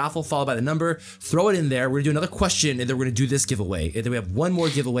mark raffle followed by the number. Throw it in there. We're going to do another question, and then we're going to do this giveaway. And then we have one more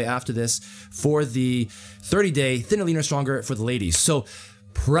giveaway after this for the 30-day Thinner, Leaner, Stronger for the ladies. So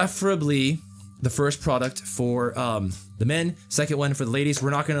preferably the first product for the men, second one for the ladies.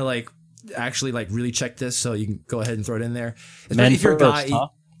 We're not going to actually really check this, so you can go ahead and throw it in there. Men if you're a guy, huh?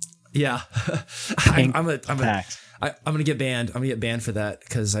 Yeah. I'm gonna get banned. I'm gonna get banned for that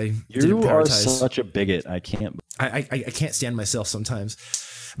because I didn't prioritize. You are such a bigot. I can't stand myself sometimes.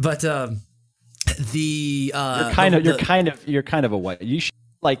 But you're kind of a white. You should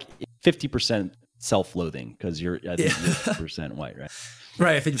 50% self-loathing because you're 50% white, right?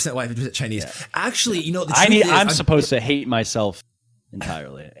 Right, 50% white, 50% Chinese. Yeah. Actually, I'm supposed to hate myself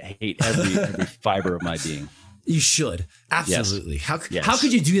entirely. I hate every fiber of my being. You should. Absolutely. Yes. How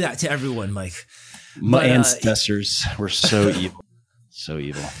could you do that to everyone, Mike? My ancestors were so evil. So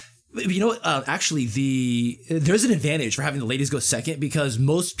evil. You know what? Actually, there's an advantage for having the ladies go second because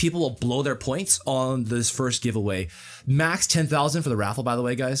most people will blow their points on this first giveaway. Max 10,000 for the raffle, by the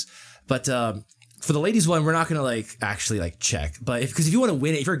way, guys. But for the ladies one, we're not going to actually check. But because if you want to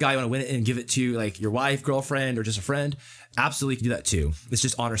win it, if you're a guy, you want to win it and give it to your wife, girlfriend, or just a friend, absolutely can do that too. It's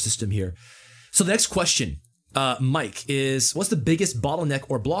just honor system here. So the next question, Mike, is what's the biggest bottleneck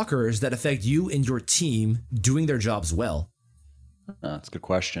or blockers that affect you and your team doing their jobs well? That's a good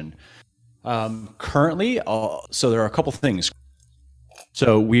question. Currently, so there are a couple things.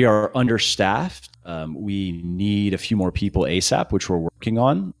 So we are understaffed. We need a few more people ASAP, which we're working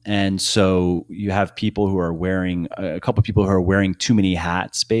on. And so you have people who are wearing a couple of people who are wearing too many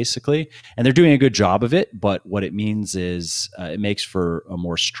hats, basically, and they're doing a good job of it. But what it means is it makes for a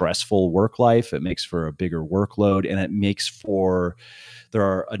more stressful work life. It makes for a bigger workload, and it makes for there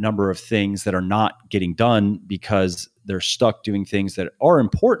are a number of things that are not getting done because they're stuck doing things that are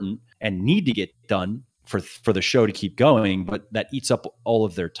important and need to get done for the show to keep going, but that eats up all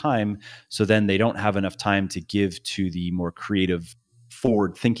of their time. So then they don't have enough time to give to the more creative,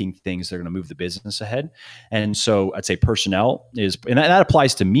 forward-thinking things that are going to move the business ahead. And so I'd say personnel is, and that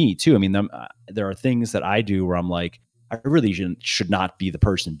applies to me too. I mean, there are things that I do where I'm like, I really should not be the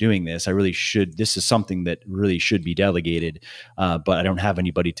person doing this. I really should. This is something that really should be delegated, but I don't have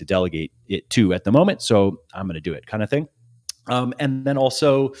anybody to delegate it to at the moment. So I'm going to do it, kind of thing. And then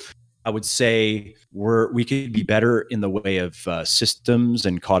also, I would say we could be better in the way of systems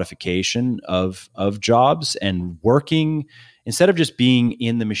and codification of jobs and working instead of just being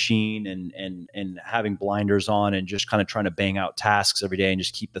in the machine and having blinders on and just kind of trying to bang out tasks every day and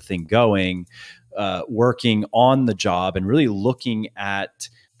just keep the thing going. Working on the job and really looking at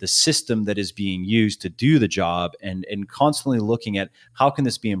the system that is being used to do the job and constantly looking at how can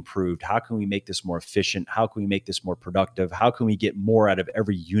this be improved? How can we make this more efficient? How can we make this more productive? How can we get more out of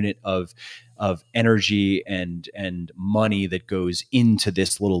every unit of energy and money that goes into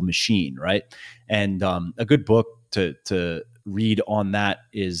this little machine, right? And a good book to read on that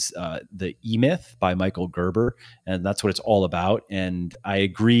is The E-Myth by Michael Gerber. And that's what it's all about. And I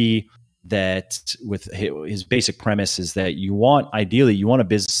agree that with his basic premise is that ideally you want a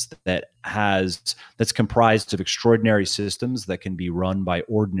business that's comprised of extraordinary systems that can be run by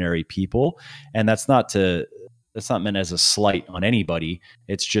ordinary people. And that's not meant as a slight on anybody.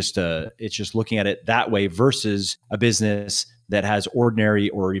 It's just looking at it that way versus a business that has ordinary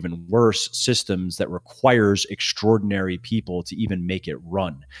or even worse systems that requires extraordinary people to even make it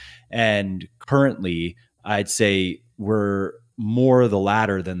run. And currently, I'd say we're more the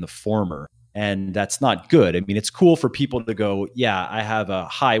latter than the former. And that's not good. I mean, it's cool for people to go, yeah, I have a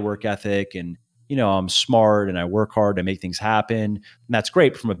high work ethic and, I'm smart and I work hard to make things happen. And that's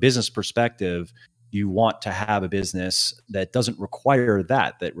great. From a business perspective, you want to have a business that doesn't require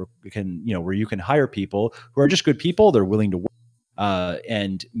that can, where you can hire people who are just good people. They're willing to work.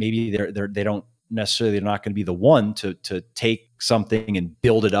 And maybe they don't necessarily, they're not going to be the one to take something and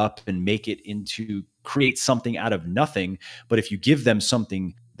build it up and create something out of nothing. But if you give them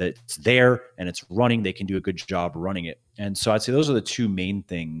something that's there and it's running, they can do a good job running it. And so I'd say those are the two main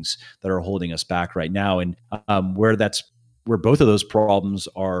things that are holding us back right now. And where both of those problems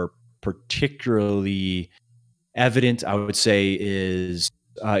are particularly evident, I would say, is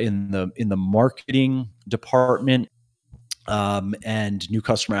in the marketing department. And new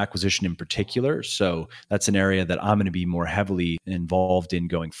customer acquisition in particular. So that's an area that I'm going to be more heavily involved in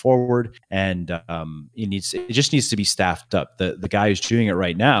going forward. And it just needs to be staffed up. The guy who's doing it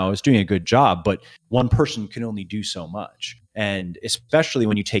right now is doing a good job, but one person can only do so much. And especially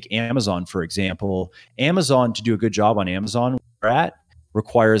when you take Amazon, for example, Amazon, to do a good job on Amazon, where we're at,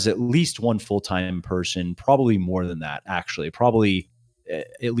 requires at least one full-time person, probably more than that, actually, probably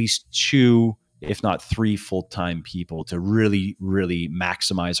at least two, if not three full-time people to really, really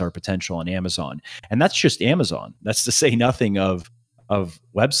maximize our potential on Amazon. And that's just Amazon. That's to say nothing of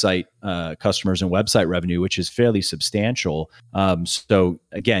website customers and website revenue, which is fairly substantial. So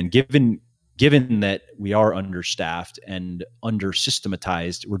again, given that we are understaffed and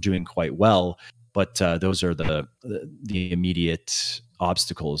under-systematized, we're doing quite well. But those are the immediate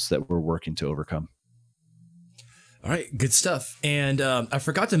obstacles that we're working to overcome. All right, good stuff. And I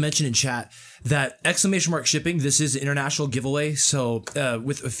forgot to mention in chat that ! shipping, this is an international giveaway, so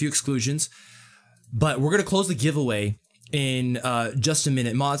with a few exclusions. But we're going to close the giveaway in just a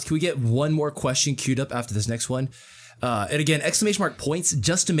minute. Mods, can we get one more question queued up after this next one? And again, ! Points,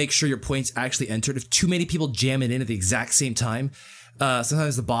 just to make sure your points actually entered. If too many people jam it in at the exact same time,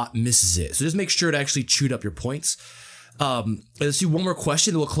 sometimes the bot misses it. So just make sure to actually chewed up your points. Let's do one more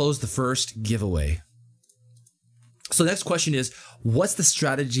question, then we'll close the first giveaway. So the next question is, what's the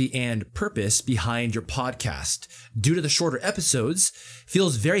strategy and purpose behind your podcast? Due to the shorter episodes,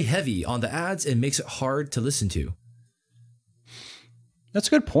 feels very heavy on the ads and makes it hard to listen to. That's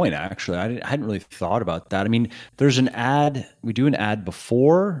a good point, actually. I hadn't really thought about that. I mean, there's an ad, we do an ad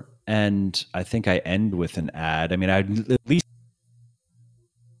before, and I think I end with an ad. I mean, I'd at least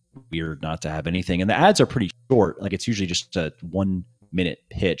weird not to have anything. And the ads are pretty short. Like, it's usually just a 1 minute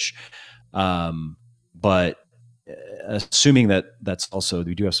pitch. But assuming that's also,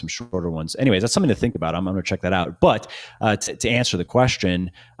 we do have some shorter ones. Anyways, that's something to think about. I'm going to check that out. But to answer the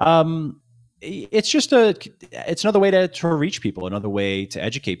question, it's another way to reach people, another way to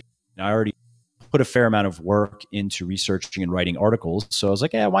educate people. I already put a fair amount of work into researching and writing articles. So I was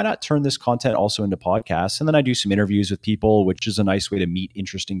like, yeah, why not turn this content also into podcasts? And then I do some interviews with people, which is a nice way to meet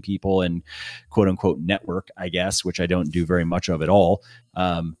interesting people and quote unquote network, I guess, which I don't do very much of at all.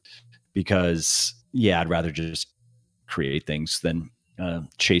 Because yeah, I'd rather just create things than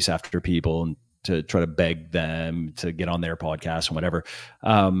chase after people and to try to beg them to get on their podcast and whatever.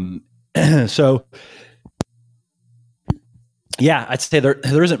 So yeah, I'd say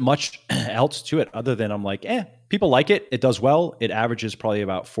there isn't much else to it other than I'm like, people like it. It does well. It averages probably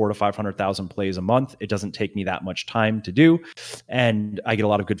about 400,000 to 500,000 plays a month. It doesn't take me that much time to do, and I get a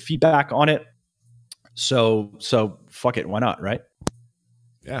lot of good feedback on it. So fuck it. Why not? Right?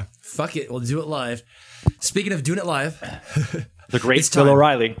 Yeah. Fuck it. We'll do it live. Speaking of doing it live, the great Bill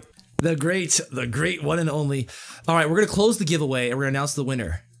O'Reilly, the great one and only. All right, we're going to close the giveaway and we're going to announce the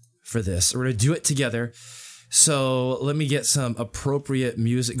winner for this. We're going to do it together. So let me get some appropriate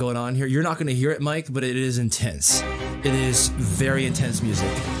music going on here. You're not going to hear it, Mike, but it is intense. It is very intense music.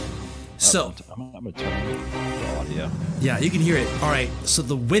 So I'm going to turn the audio. Yeah, you can hear it. All right. So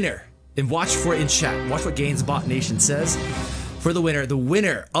the winner, and watch for it in chat. Watch what GainsBot Nation says. For the winner of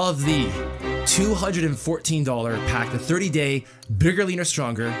the $214 pack, the 30-day Bigger, Leaner,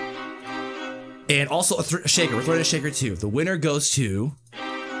 Stronger, and also a shaker. We're throwing a shaker too. The winner goes to...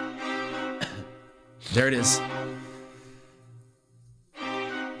 There it is.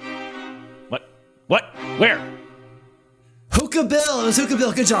 What? Where? Hookah Bill. It was Hookah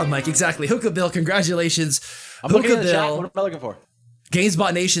Bill. Good job, Mike. Exactly. Hookah Bill. Congratulations. I'm looking at the chat. What am I looking for?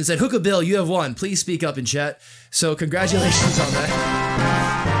 GamesBot Nation said, Hookah Bill, you have won. Please speak up in chat. So congratulations on that.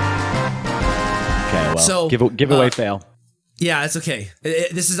 Okay, well, so giveaway fail. Yeah, it's okay.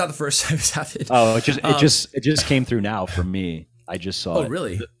 This is not the first time it's happened. Oh, it just came through now for me. I just saw it. Oh,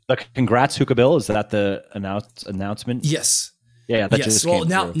 really? The congrats, Hookah Bill. Is that the announcement? Yes. Yeah, that just came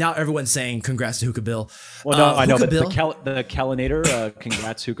through. Now everyone's saying congrats to Hookah Bill. Well, no, I know, but the Kellinator,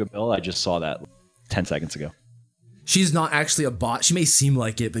 congrats, Hookah Bill. I just saw that 10 seconds ago. She's not actually a bot. She may seem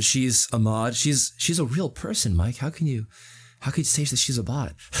like it, but she's a mod. She's a real person, Mike. How can you say that she's a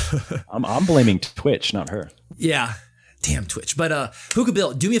bot? I'm blaming Twitch, not her. Yeah, damn Twitch. But Hookah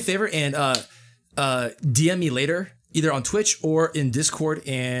Bill, do me a favor and DM me later, either on Twitch or in Discord,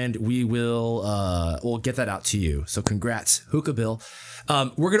 and we'll get that out to you. So congrats, Hookah Bill.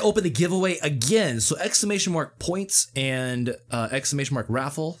 We're gonna open the giveaway again. So !points and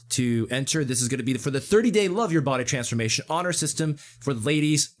 !raffle to enter. This is gonna be for the 30-day Love Your Body Transformation honor system for the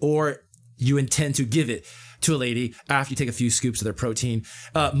ladies, or you intend to give it to a lady after you take a few scoops of their protein.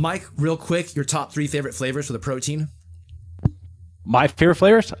 Mike, real quick, your top 3 favorite flavors for the protein. My favorite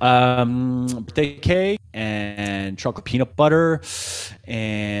flavors, birthday cake and chocolate peanut butter,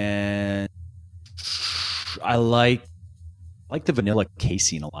 and I like the vanilla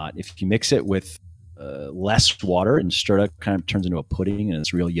casein a lot. If you mix it with less water and stir it up, kind of turns into a pudding, and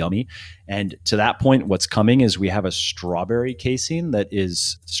it's real yummy. And to that point, what's coming is we have a strawberry casein that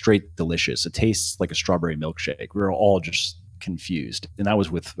is straight delicious. It tastes like a strawberry milkshake. We were all just confused, and that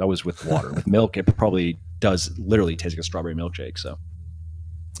was with water. With milk, it probably does literally taste like a strawberry milkshake. So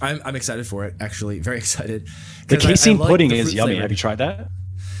I'm excited for it. Actually, very excited. The casein pudding is yummy. Have you tried that?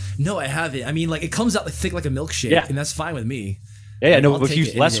 No, I haven't. I mean, like, it comes out like thick like a milkshake, and that's fine with me. Yeah, no, if you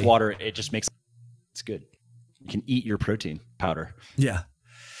use less water, it just makes it's good. You can eat your protein powder. Yeah.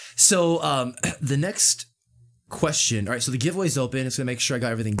 So the next question. All right, so the giveaway is open. It's gonna make sure I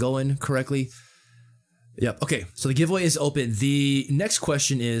got everything going correctly. Yep. Okay. So the giveaway is open. The next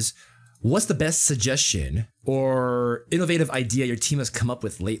question is, what's the best suggestion or innovative idea your team has come up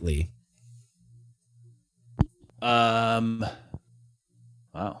with lately? Wow.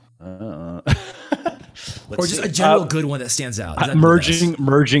 Or just a general good one that stands out.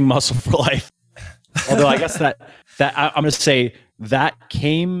 Merging Muscle for Life. Although I guess that I'm going to say that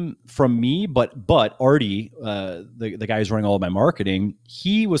came from me, but Artie, the guy who's running all of my marketing,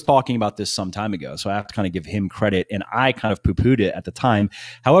 he was talking about this some time ago. So I have to kind of give him credit, and I kind of poo-pooed it at the time.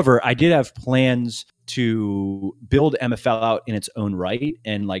 However, I did have plans to build MFL out in its own right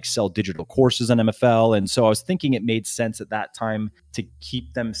and like sell digital courses on MFL. And so I was thinking it made sense at that time to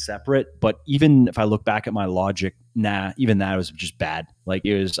keep them separate. But even if I look back at my logic, even that was just bad. Like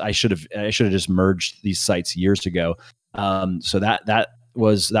I should have just merged these sites years ago. So that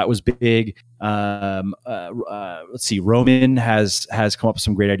was big. Let's see. Roman has come up with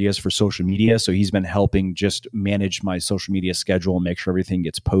some great ideas for social media. So he's been helping just manage my social media schedule and make sure everything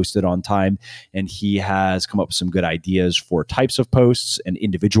gets posted on time. And he has come up with some good ideas for types of posts and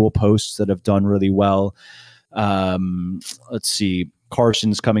individual posts that have done really well. Let's see.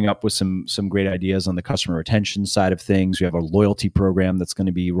 Carson's coming up with some great ideas on the customer retention side of things. We have a loyalty program that's going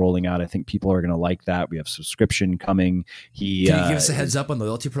to be rolling out. I think people are going to like that. We have subscription coming. Can you give us a heads up on the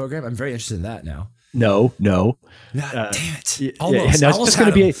loyalty program? I'm very interested in that now. No. Damn it. Almost. It's just going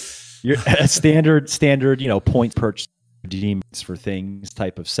to be a standard, point purchase redeems for things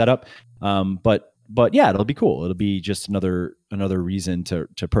type of setup. But yeah, it'll be cool. It'll be just another reason to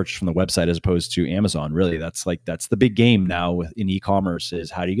purchase from the website as opposed to Amazon. Really, that's the big game now in e-commerce is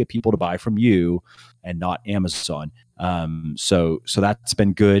how do you get people to buy from you and not Amazon. So that's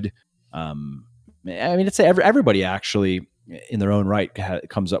been good. I mean, it's everybody actually in their own right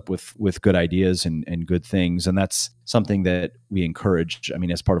comes up with good ideas and good things, and that's something that we encourage. I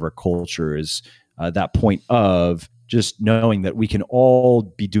mean, as part of our culture is that point of just knowing that we can all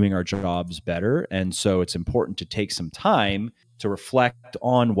be doing our jobs better. And so it's important to take some time to reflect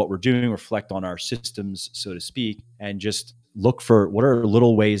on what we're doing, reflect on our systems, so to speak, and just look for what are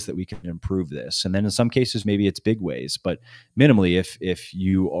little ways that we can improve this. And then in some cases, maybe it's big ways, but minimally, if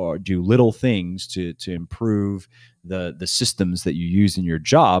you do little things to improve the systems that you use in your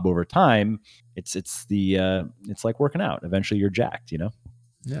job over time, it's like working out. Eventually you're jacked,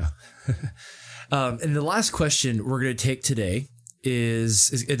 Yeah. And the last question we're going to take today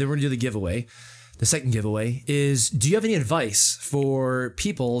is then we're going to do the giveaway. The second giveaway is, do you have any advice for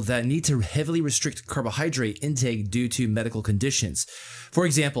people that need to heavily restrict carbohydrate intake due to medical conditions? For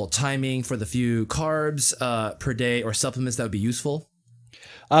example, timing for the few carbs per day or supplements that would be useful?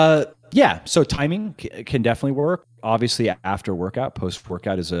 Yeah, so timing can definitely work. Obviously, after workout, post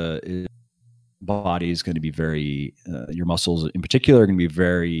workout body is going to be very your muscles in particular are going to be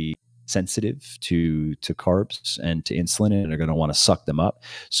very sensitive to carbs and to insulin, and are going to want to suck them up.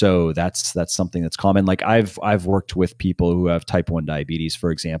 So that's something that's common. Like I've worked with people who have type 1 diabetes,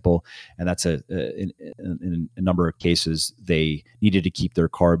 for example, and that's in a number of cases they needed to keep their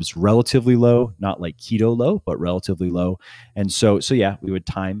carbs relatively low, not like keto low, but relatively low. And so yeah, we would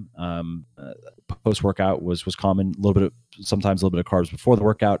time post workout was common. Sometimes a little bit of carbs before the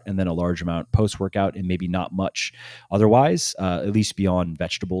workout, and then a large amount post workout, and maybe not much otherwise, at least beyond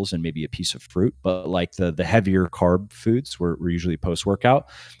vegetables and maybe a piece of fruit. But like the heavier carb foods were usually post workout.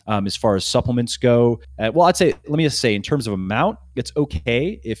 As far as supplements go, well, let me just say in terms of amount, it's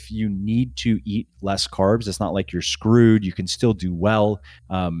okay if you need to eat less carbs. It's not like you're screwed. You can still do well.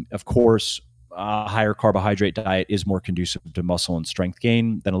 Of course, a higher carbohydrate diet is more conducive to muscle and strength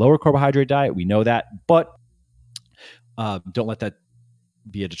gain than a lower carbohydrate diet. We know that, but don't let that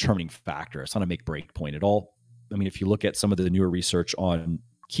be a determining factor. It's not a make break point at all. I mean, if you look at some of the newer research on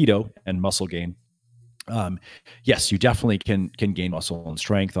keto and muscle gain, yes, you definitely can gain muscle and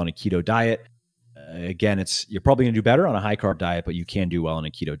strength on a keto diet. Again, you're probably going to do better on a high carb diet, but you can do well on a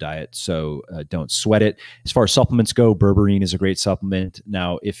keto diet. So don't sweat it. As far as supplements go, berberine is a great supplement.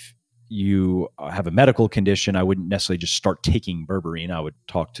 Now, if you have a medical condition, I wouldn't necessarily just start taking berberine. I would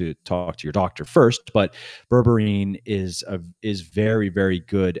talk to your doctor first. But berberine is very, very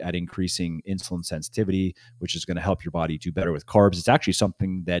good at increasing insulin sensitivity, which is going to help your body do better with carbs. It's actually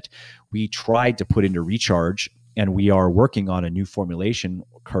something that we tried to put into Recharge, and we are working on a new formulation.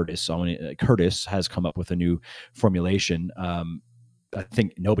 Curtis has come up with a new formulation. I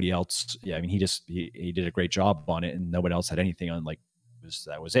think nobody else. Yeah, I mean, he did a great job on it, and nobody else had anything on like.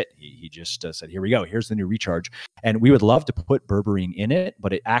 That was it. He just said, here we go. Here's the new Recharge. And we would love to put berberine in it,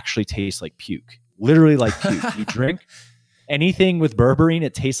 but it actually tastes like puke. Literally like puke. You drink anything with berberine,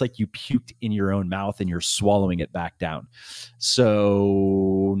 it tastes like you puked in your own mouth and you're swallowing it back down.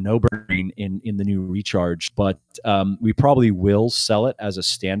 So no berberine in the new Recharge, but we probably will sell it as a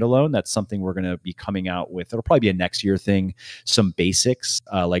standalone. That's something we're going to be coming out with. It'll probably be a next year thing. Some basics.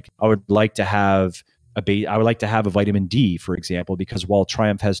 Like I would like to have a vitamin D, for example, because while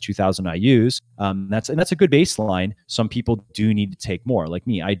Triumph has 2,000 IUs, that's a good baseline. Some people do need to take more. Like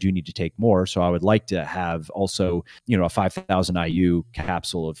me, I do need to take more. So I would like to have also, a 5,000 IU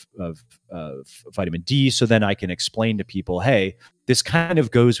capsule of vitamin D. So then I can explain to people, hey, this kind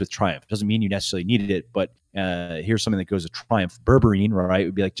of goes with Triumph. Doesn't mean you necessarily needed it, but here's something that goes with Triumph. Berberine, right? It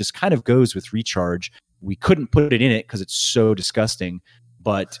would be like just kind of goes with Recharge. We couldn't put it in it because it's so disgusting.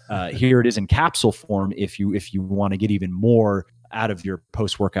 But here it is in capsule form if you want to get even more out of your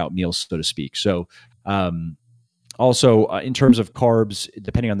post-workout meals, so to speak. So also in terms of carbs,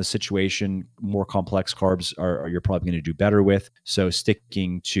 depending on the situation, more complex carbs are you're probably going to do better with. So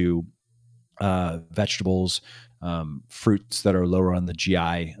sticking to vegetables, fruits that are lower on the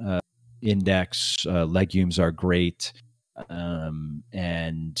GI index, legumes are great. And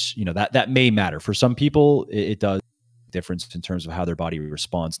that may matter. For some people, it does difference in terms of how their body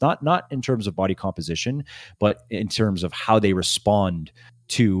responds, not in terms of body composition, but in terms of how they respond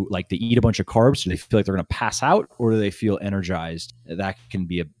to, like, they eat a bunch of carbs. Do they feel like they're going to pass out, or do they feel energized? That can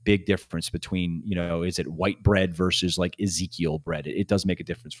be a big difference between, is it white bread versus like Ezekiel bread? It does make a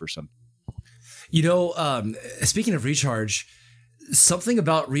difference for some. Speaking of Recharge, something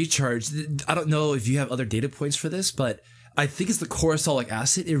about Recharge, I don't know if you have other data points for this, but I think it's the chlorosolic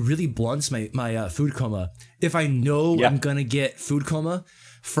acid. It really blunts my food coma. If I know I'm gonna get food coma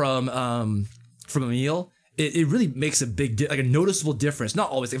from a meal, it really makes like a noticeable difference. Not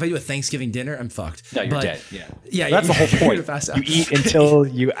always. If I do a Thanksgiving dinner, I'm fucked. No, you're dead. Yeah, that's the whole point. You eat until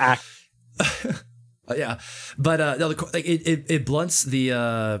you act. Yeah, but no, it blunts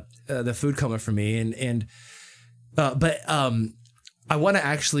the food coma for me, I want to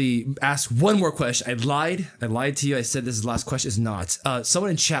actually ask one more question. I lied to you. I said this is the last question. It's not.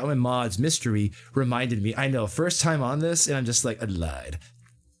 Someone in chat with mods mystery reminded me. I know, first time on this, and I'm just like, I lied.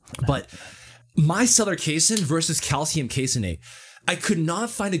 But micellar casein versus calcium caseinate. I could not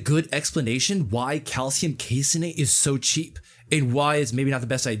find a good explanation why calcium caseinate is so cheap and why it's maybe not the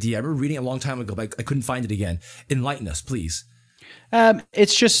best idea. I remember reading it a long time ago, but I couldn't find it again. Enlighten us, please.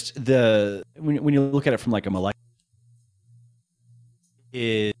 It's just when you look at it from like a molecular,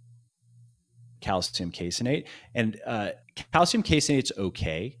 is calcium caseinate, and calcium caseinate's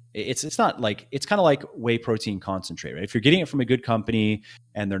okay. It's not like, it's kind of like whey protein concentrate, right? If you're getting it from a good company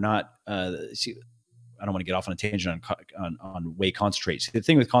and they're not, I don't want to get off on a tangent on whey concentrate. See, the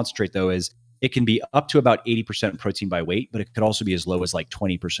thing with concentrate though is it can be up to about 80% protein by weight, but it could also be as low as like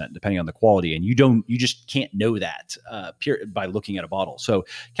 20%, depending on the quality. And you just can't know that by looking at a bottle. So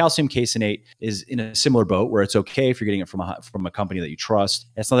calcium caseinate is in a similar boat where it's okay if you're getting it from a company that you trust.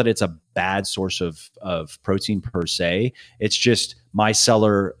 It's not that it's a bad source of protein per se. It's just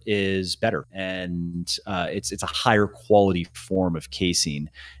micellar is better, and it's a higher quality form of casein.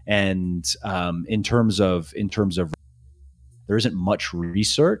 And in terms of there isn't much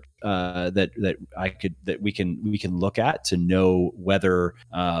research that we can look at to know whether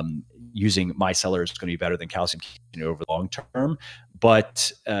using micellar is going to be better than calcium over the long term.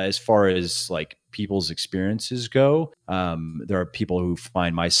 But as far as like people's experiences go, there are people who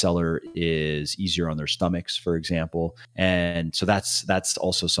find micellar is easier on their stomachs, for example. And so that's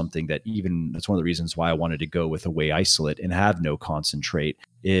also something that's one of the reasons why I wanted to go with a whey isolate and have no concentrate,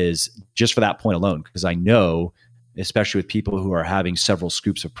 is just for that point alone, because I know, especially with people who are having several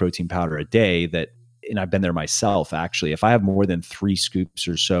scoops of protein powder a day, and I've been there myself, actually, if I have more than 3 scoops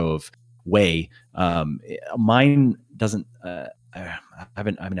or so of whey, mine doesn't, I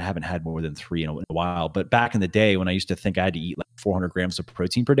haven't had more than 3 in a while. But back in the day when I used to think I had to eat like 400 grams of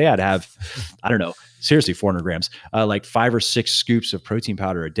protein per day, I'd have, I don't know, seriously, 400 grams, like 5 or 6 scoops of protein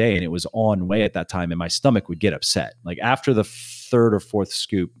powder a day. And it was on whey at that time. And my stomach would get upset. Like after the 3rd or 4th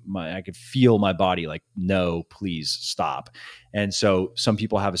scoop, I could feel my body like, no, please stop. And so some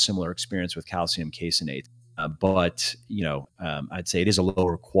people have a similar experience with calcium caseinate. But I'd say it is a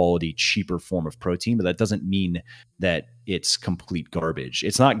lower quality, cheaper form of protein, but that doesn't mean that it's complete garbage.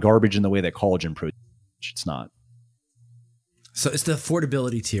 It's not garbage in the way that collagen protein. It's not. So it's the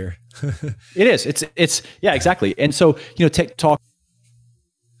affordability tier. It is. It's yeah, exactly. And so talk.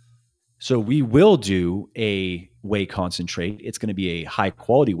 So we will do a whey concentrate. It's going to be a high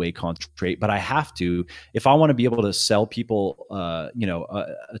quality whey concentrate, but I have to, if I want to be able to sell people, a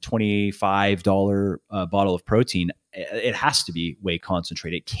 $25 bottle of protein, it has to be whey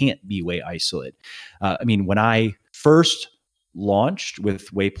concentrate. It can't be whey isolate. When I first launched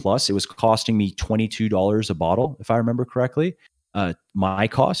with Whey Plus, it was costing me $22 a bottle, if I remember correctly. My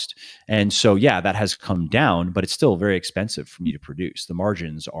cost. And so, yeah, that has come down, but it's still very expensive for me to produce. The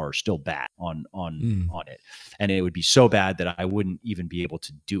margins are still bad on it. And it would be so bad that I wouldn't even be able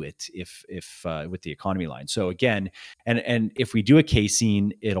to do it if with the economy line. So again, and if we do a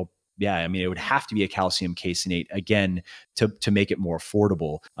casein, it would have to be a calcium caseinate again to make it more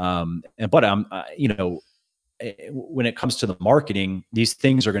affordable. When it comes to the marketing, these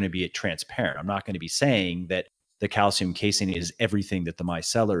things are going to be transparent. I'm not going to be saying that the calcium casein is everything that the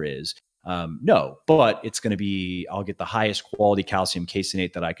micellar is. No, but it's going to be, I'll get the highest quality calcium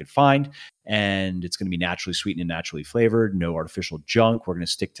caseinate that I could find, and it's going to be naturally sweetened and naturally flavored, no artificial junk. We're going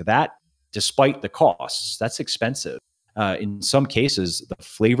to stick to that despite the costs. That's expensive. In some cases, the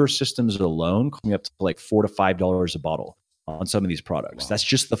flavor systems alone coming up to like $4 to $5 a bottle on some of these products. Wow. That's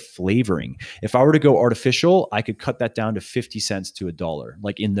just the flavoring. If I were to go artificial, I could cut that down to 50 cents to $1,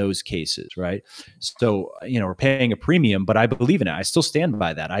 like in those cases, right? So, we're paying a premium, but I believe in it. I still stand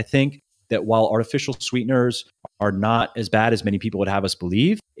by that. I think that while artificial sweeteners are not as bad as many people would have us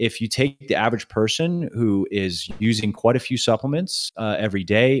believe, if you take the average person who is using quite a few supplements every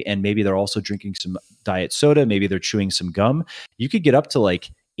day, and maybe they're also drinking some diet soda, maybe they're chewing some gum, you could get up to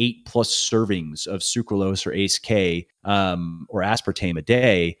like 8+ servings of sucralose or ACE K or aspartame a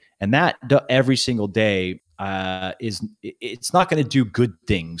day. And that every single day it's not going to do good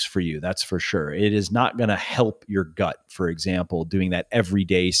things for you. That's for sure. It is not going to help your gut, for example, doing that every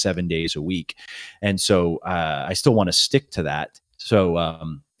day, 7 days a week. And so I still want to stick to that. So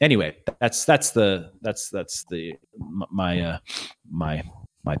anyway, that's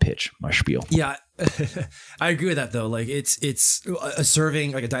my pitch, my spiel. Yeah, I agree with that though. Like it's a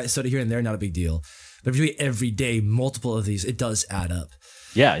serving, like a diet soda here and there, not a big deal. But if you eat every day, multiple of these, it does add up.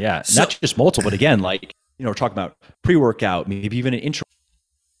 Yeah. So, not just multiple, but again, like, we're talking about pre-workout, maybe even an intro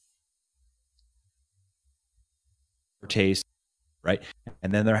taste, right?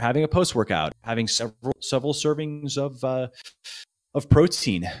 And then they're having a post-workout, having several servings of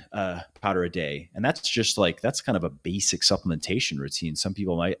protein powder a day. And that's just like, that's kind of a basic supplementation routine. Some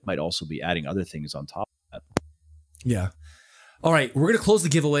people might also be adding other things on top of that. Yeah. All right. We're going to close the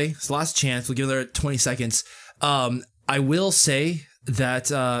giveaway. It's the last chance. We'll give it 20 seconds. I will say that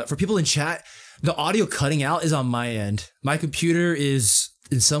for people in chat, the audio cutting out is on my end. My computer is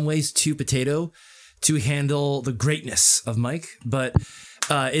in some ways too potato to handle the greatness of Mike, but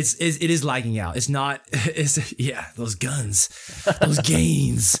it is lagging out. It's not, yeah, those guns, those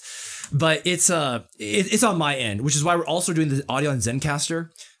gains. But it's on my end, which is why we're also doing the audio on Zencaster.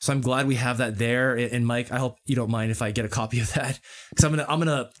 So I'm glad we have that there. And Mike, I hope you don't mind if I get a copy of that, because I'm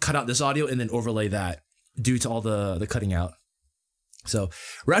gonna cut out this audio and then overlay that due to all the cutting out. So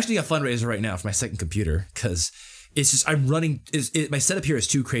we're actually doing a fundraiser right now for my second computer, because it's just I'm running. My setup here is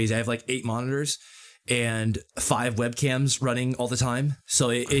too crazy. I have like 8 monitors and 5 webcams running all the time, so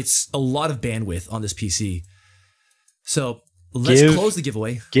it's a lot of bandwidth on this PC. So let's close the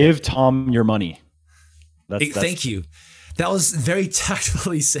giveaway. Give Tom your money. Thank you. That was very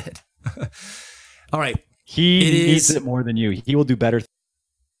tactfully said. All right. He needs it more than you. He will do better.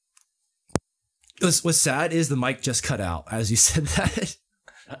 What's sad is the mic just cut out as you said that.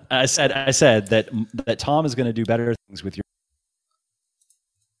 I said that Tom is going to do better things with your.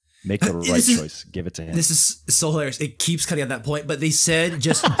 Make the right choice. Give it to him. This is so hilarious. It keeps cutting at that point, but they said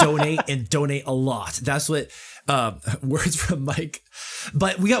just donate and donate a lot. That's what words from Mike.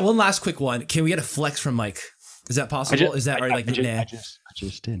 But we got one last quick one. Can we get a flex from Mike? Is that possible? I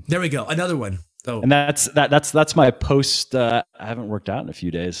just did. There we go. Another one. Oh, and that's my post. I haven't worked out in a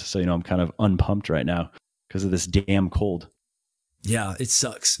few days, so I'm kind of unpumped right now because of this damn cold. Yeah, it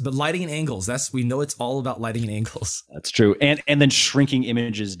sucks. But lighting and angles, we know it's all about lighting and angles. That's true. And then shrinking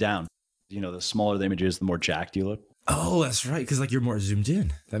images down. The smaller the image is, the more jacked you look. Oh, that's right. Because like you're more zoomed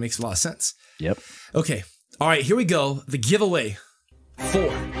in. That makes a lot of sense. Yep. Okay. All right, here we go. The giveaway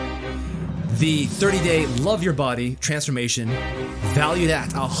for the 30-day Love Your Body transformation, valued at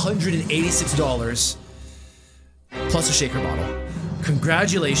 $186 plus a shaker bottle.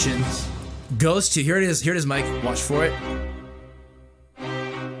 Congratulations. Goes to, here it is, Mike. Watch for it.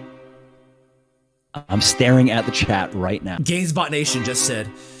 I'm staring at the chat right now. GainsBot Nation just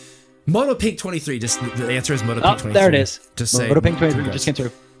said, MotoPink23. Just the answer is MotoPink23. Oh, there it is. Just say MotoPink23 just came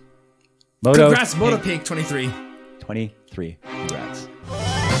through. Congrats, MotoPink23. 23. Congrats.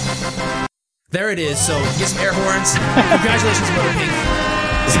 There it is. So get some air horns. Congratulations, MotoPink.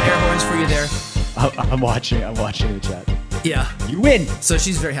 Some air horns for you there. I'm watching the chat. Yeah. You win. So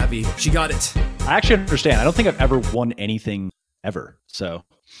she's very happy. She got it. I actually understand. I don't think I've ever won anything ever. So.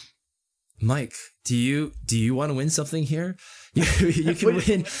 Mike, do you want to win something here? You can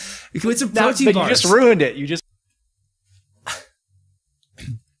win. You can win some protein bars. You just ruined it. You just.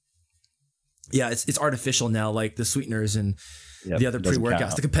 Yeah, it's artificial now, like the sweeteners and the other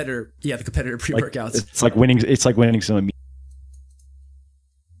pre-workouts. The competitor pre-workouts. It's like winning some.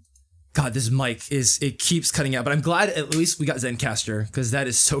 God, this mic it keeps cutting out, but I'm glad at least we got Zencaster, because that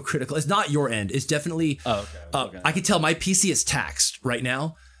is so critical. It's not your end. It's definitely. Oh, okay. I can tell my PC is taxed right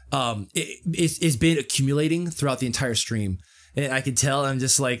now. It's been accumulating throughout the entire stream, and I can tell. I'm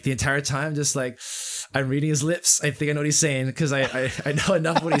just like the entire time, just like I'm reading his lips. I think I know what he's saying, because I know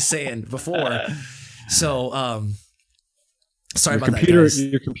enough of what he's saying before. So sorry about that, guys.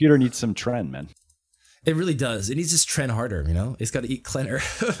 Your computer needs some trend, man. It really does. It needs to trend harder. It's got to eat cleaner.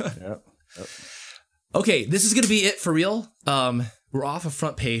 Yep. Okay, this is gonna be it for real. We're off of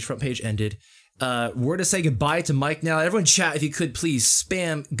front page. Front page ended. We're to say goodbye to Mike now. Everyone chat, if you could, please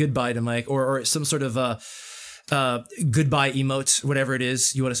spam goodbye to Mike, or some sort of goodbye emote, whatever it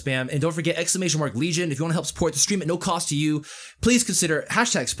is you want to spam. And don't forget !Legion. If you want to help support the stream at no cost to you, please consider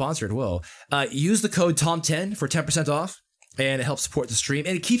 #sponsored. Whoa. Use the code TOM10 for 10% off, and it helps support the stream,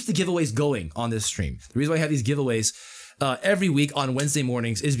 and it keeps the giveaways going on this stream. The reason why I have these giveaways every week on Wednesday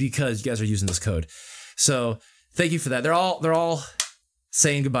mornings is because you guys are using this code. So thank you for that. They're all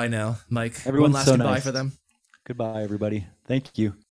saying goodbye now, Mike. Everyone's one last so goodbye nice for them. Goodbye, everybody. Thank you.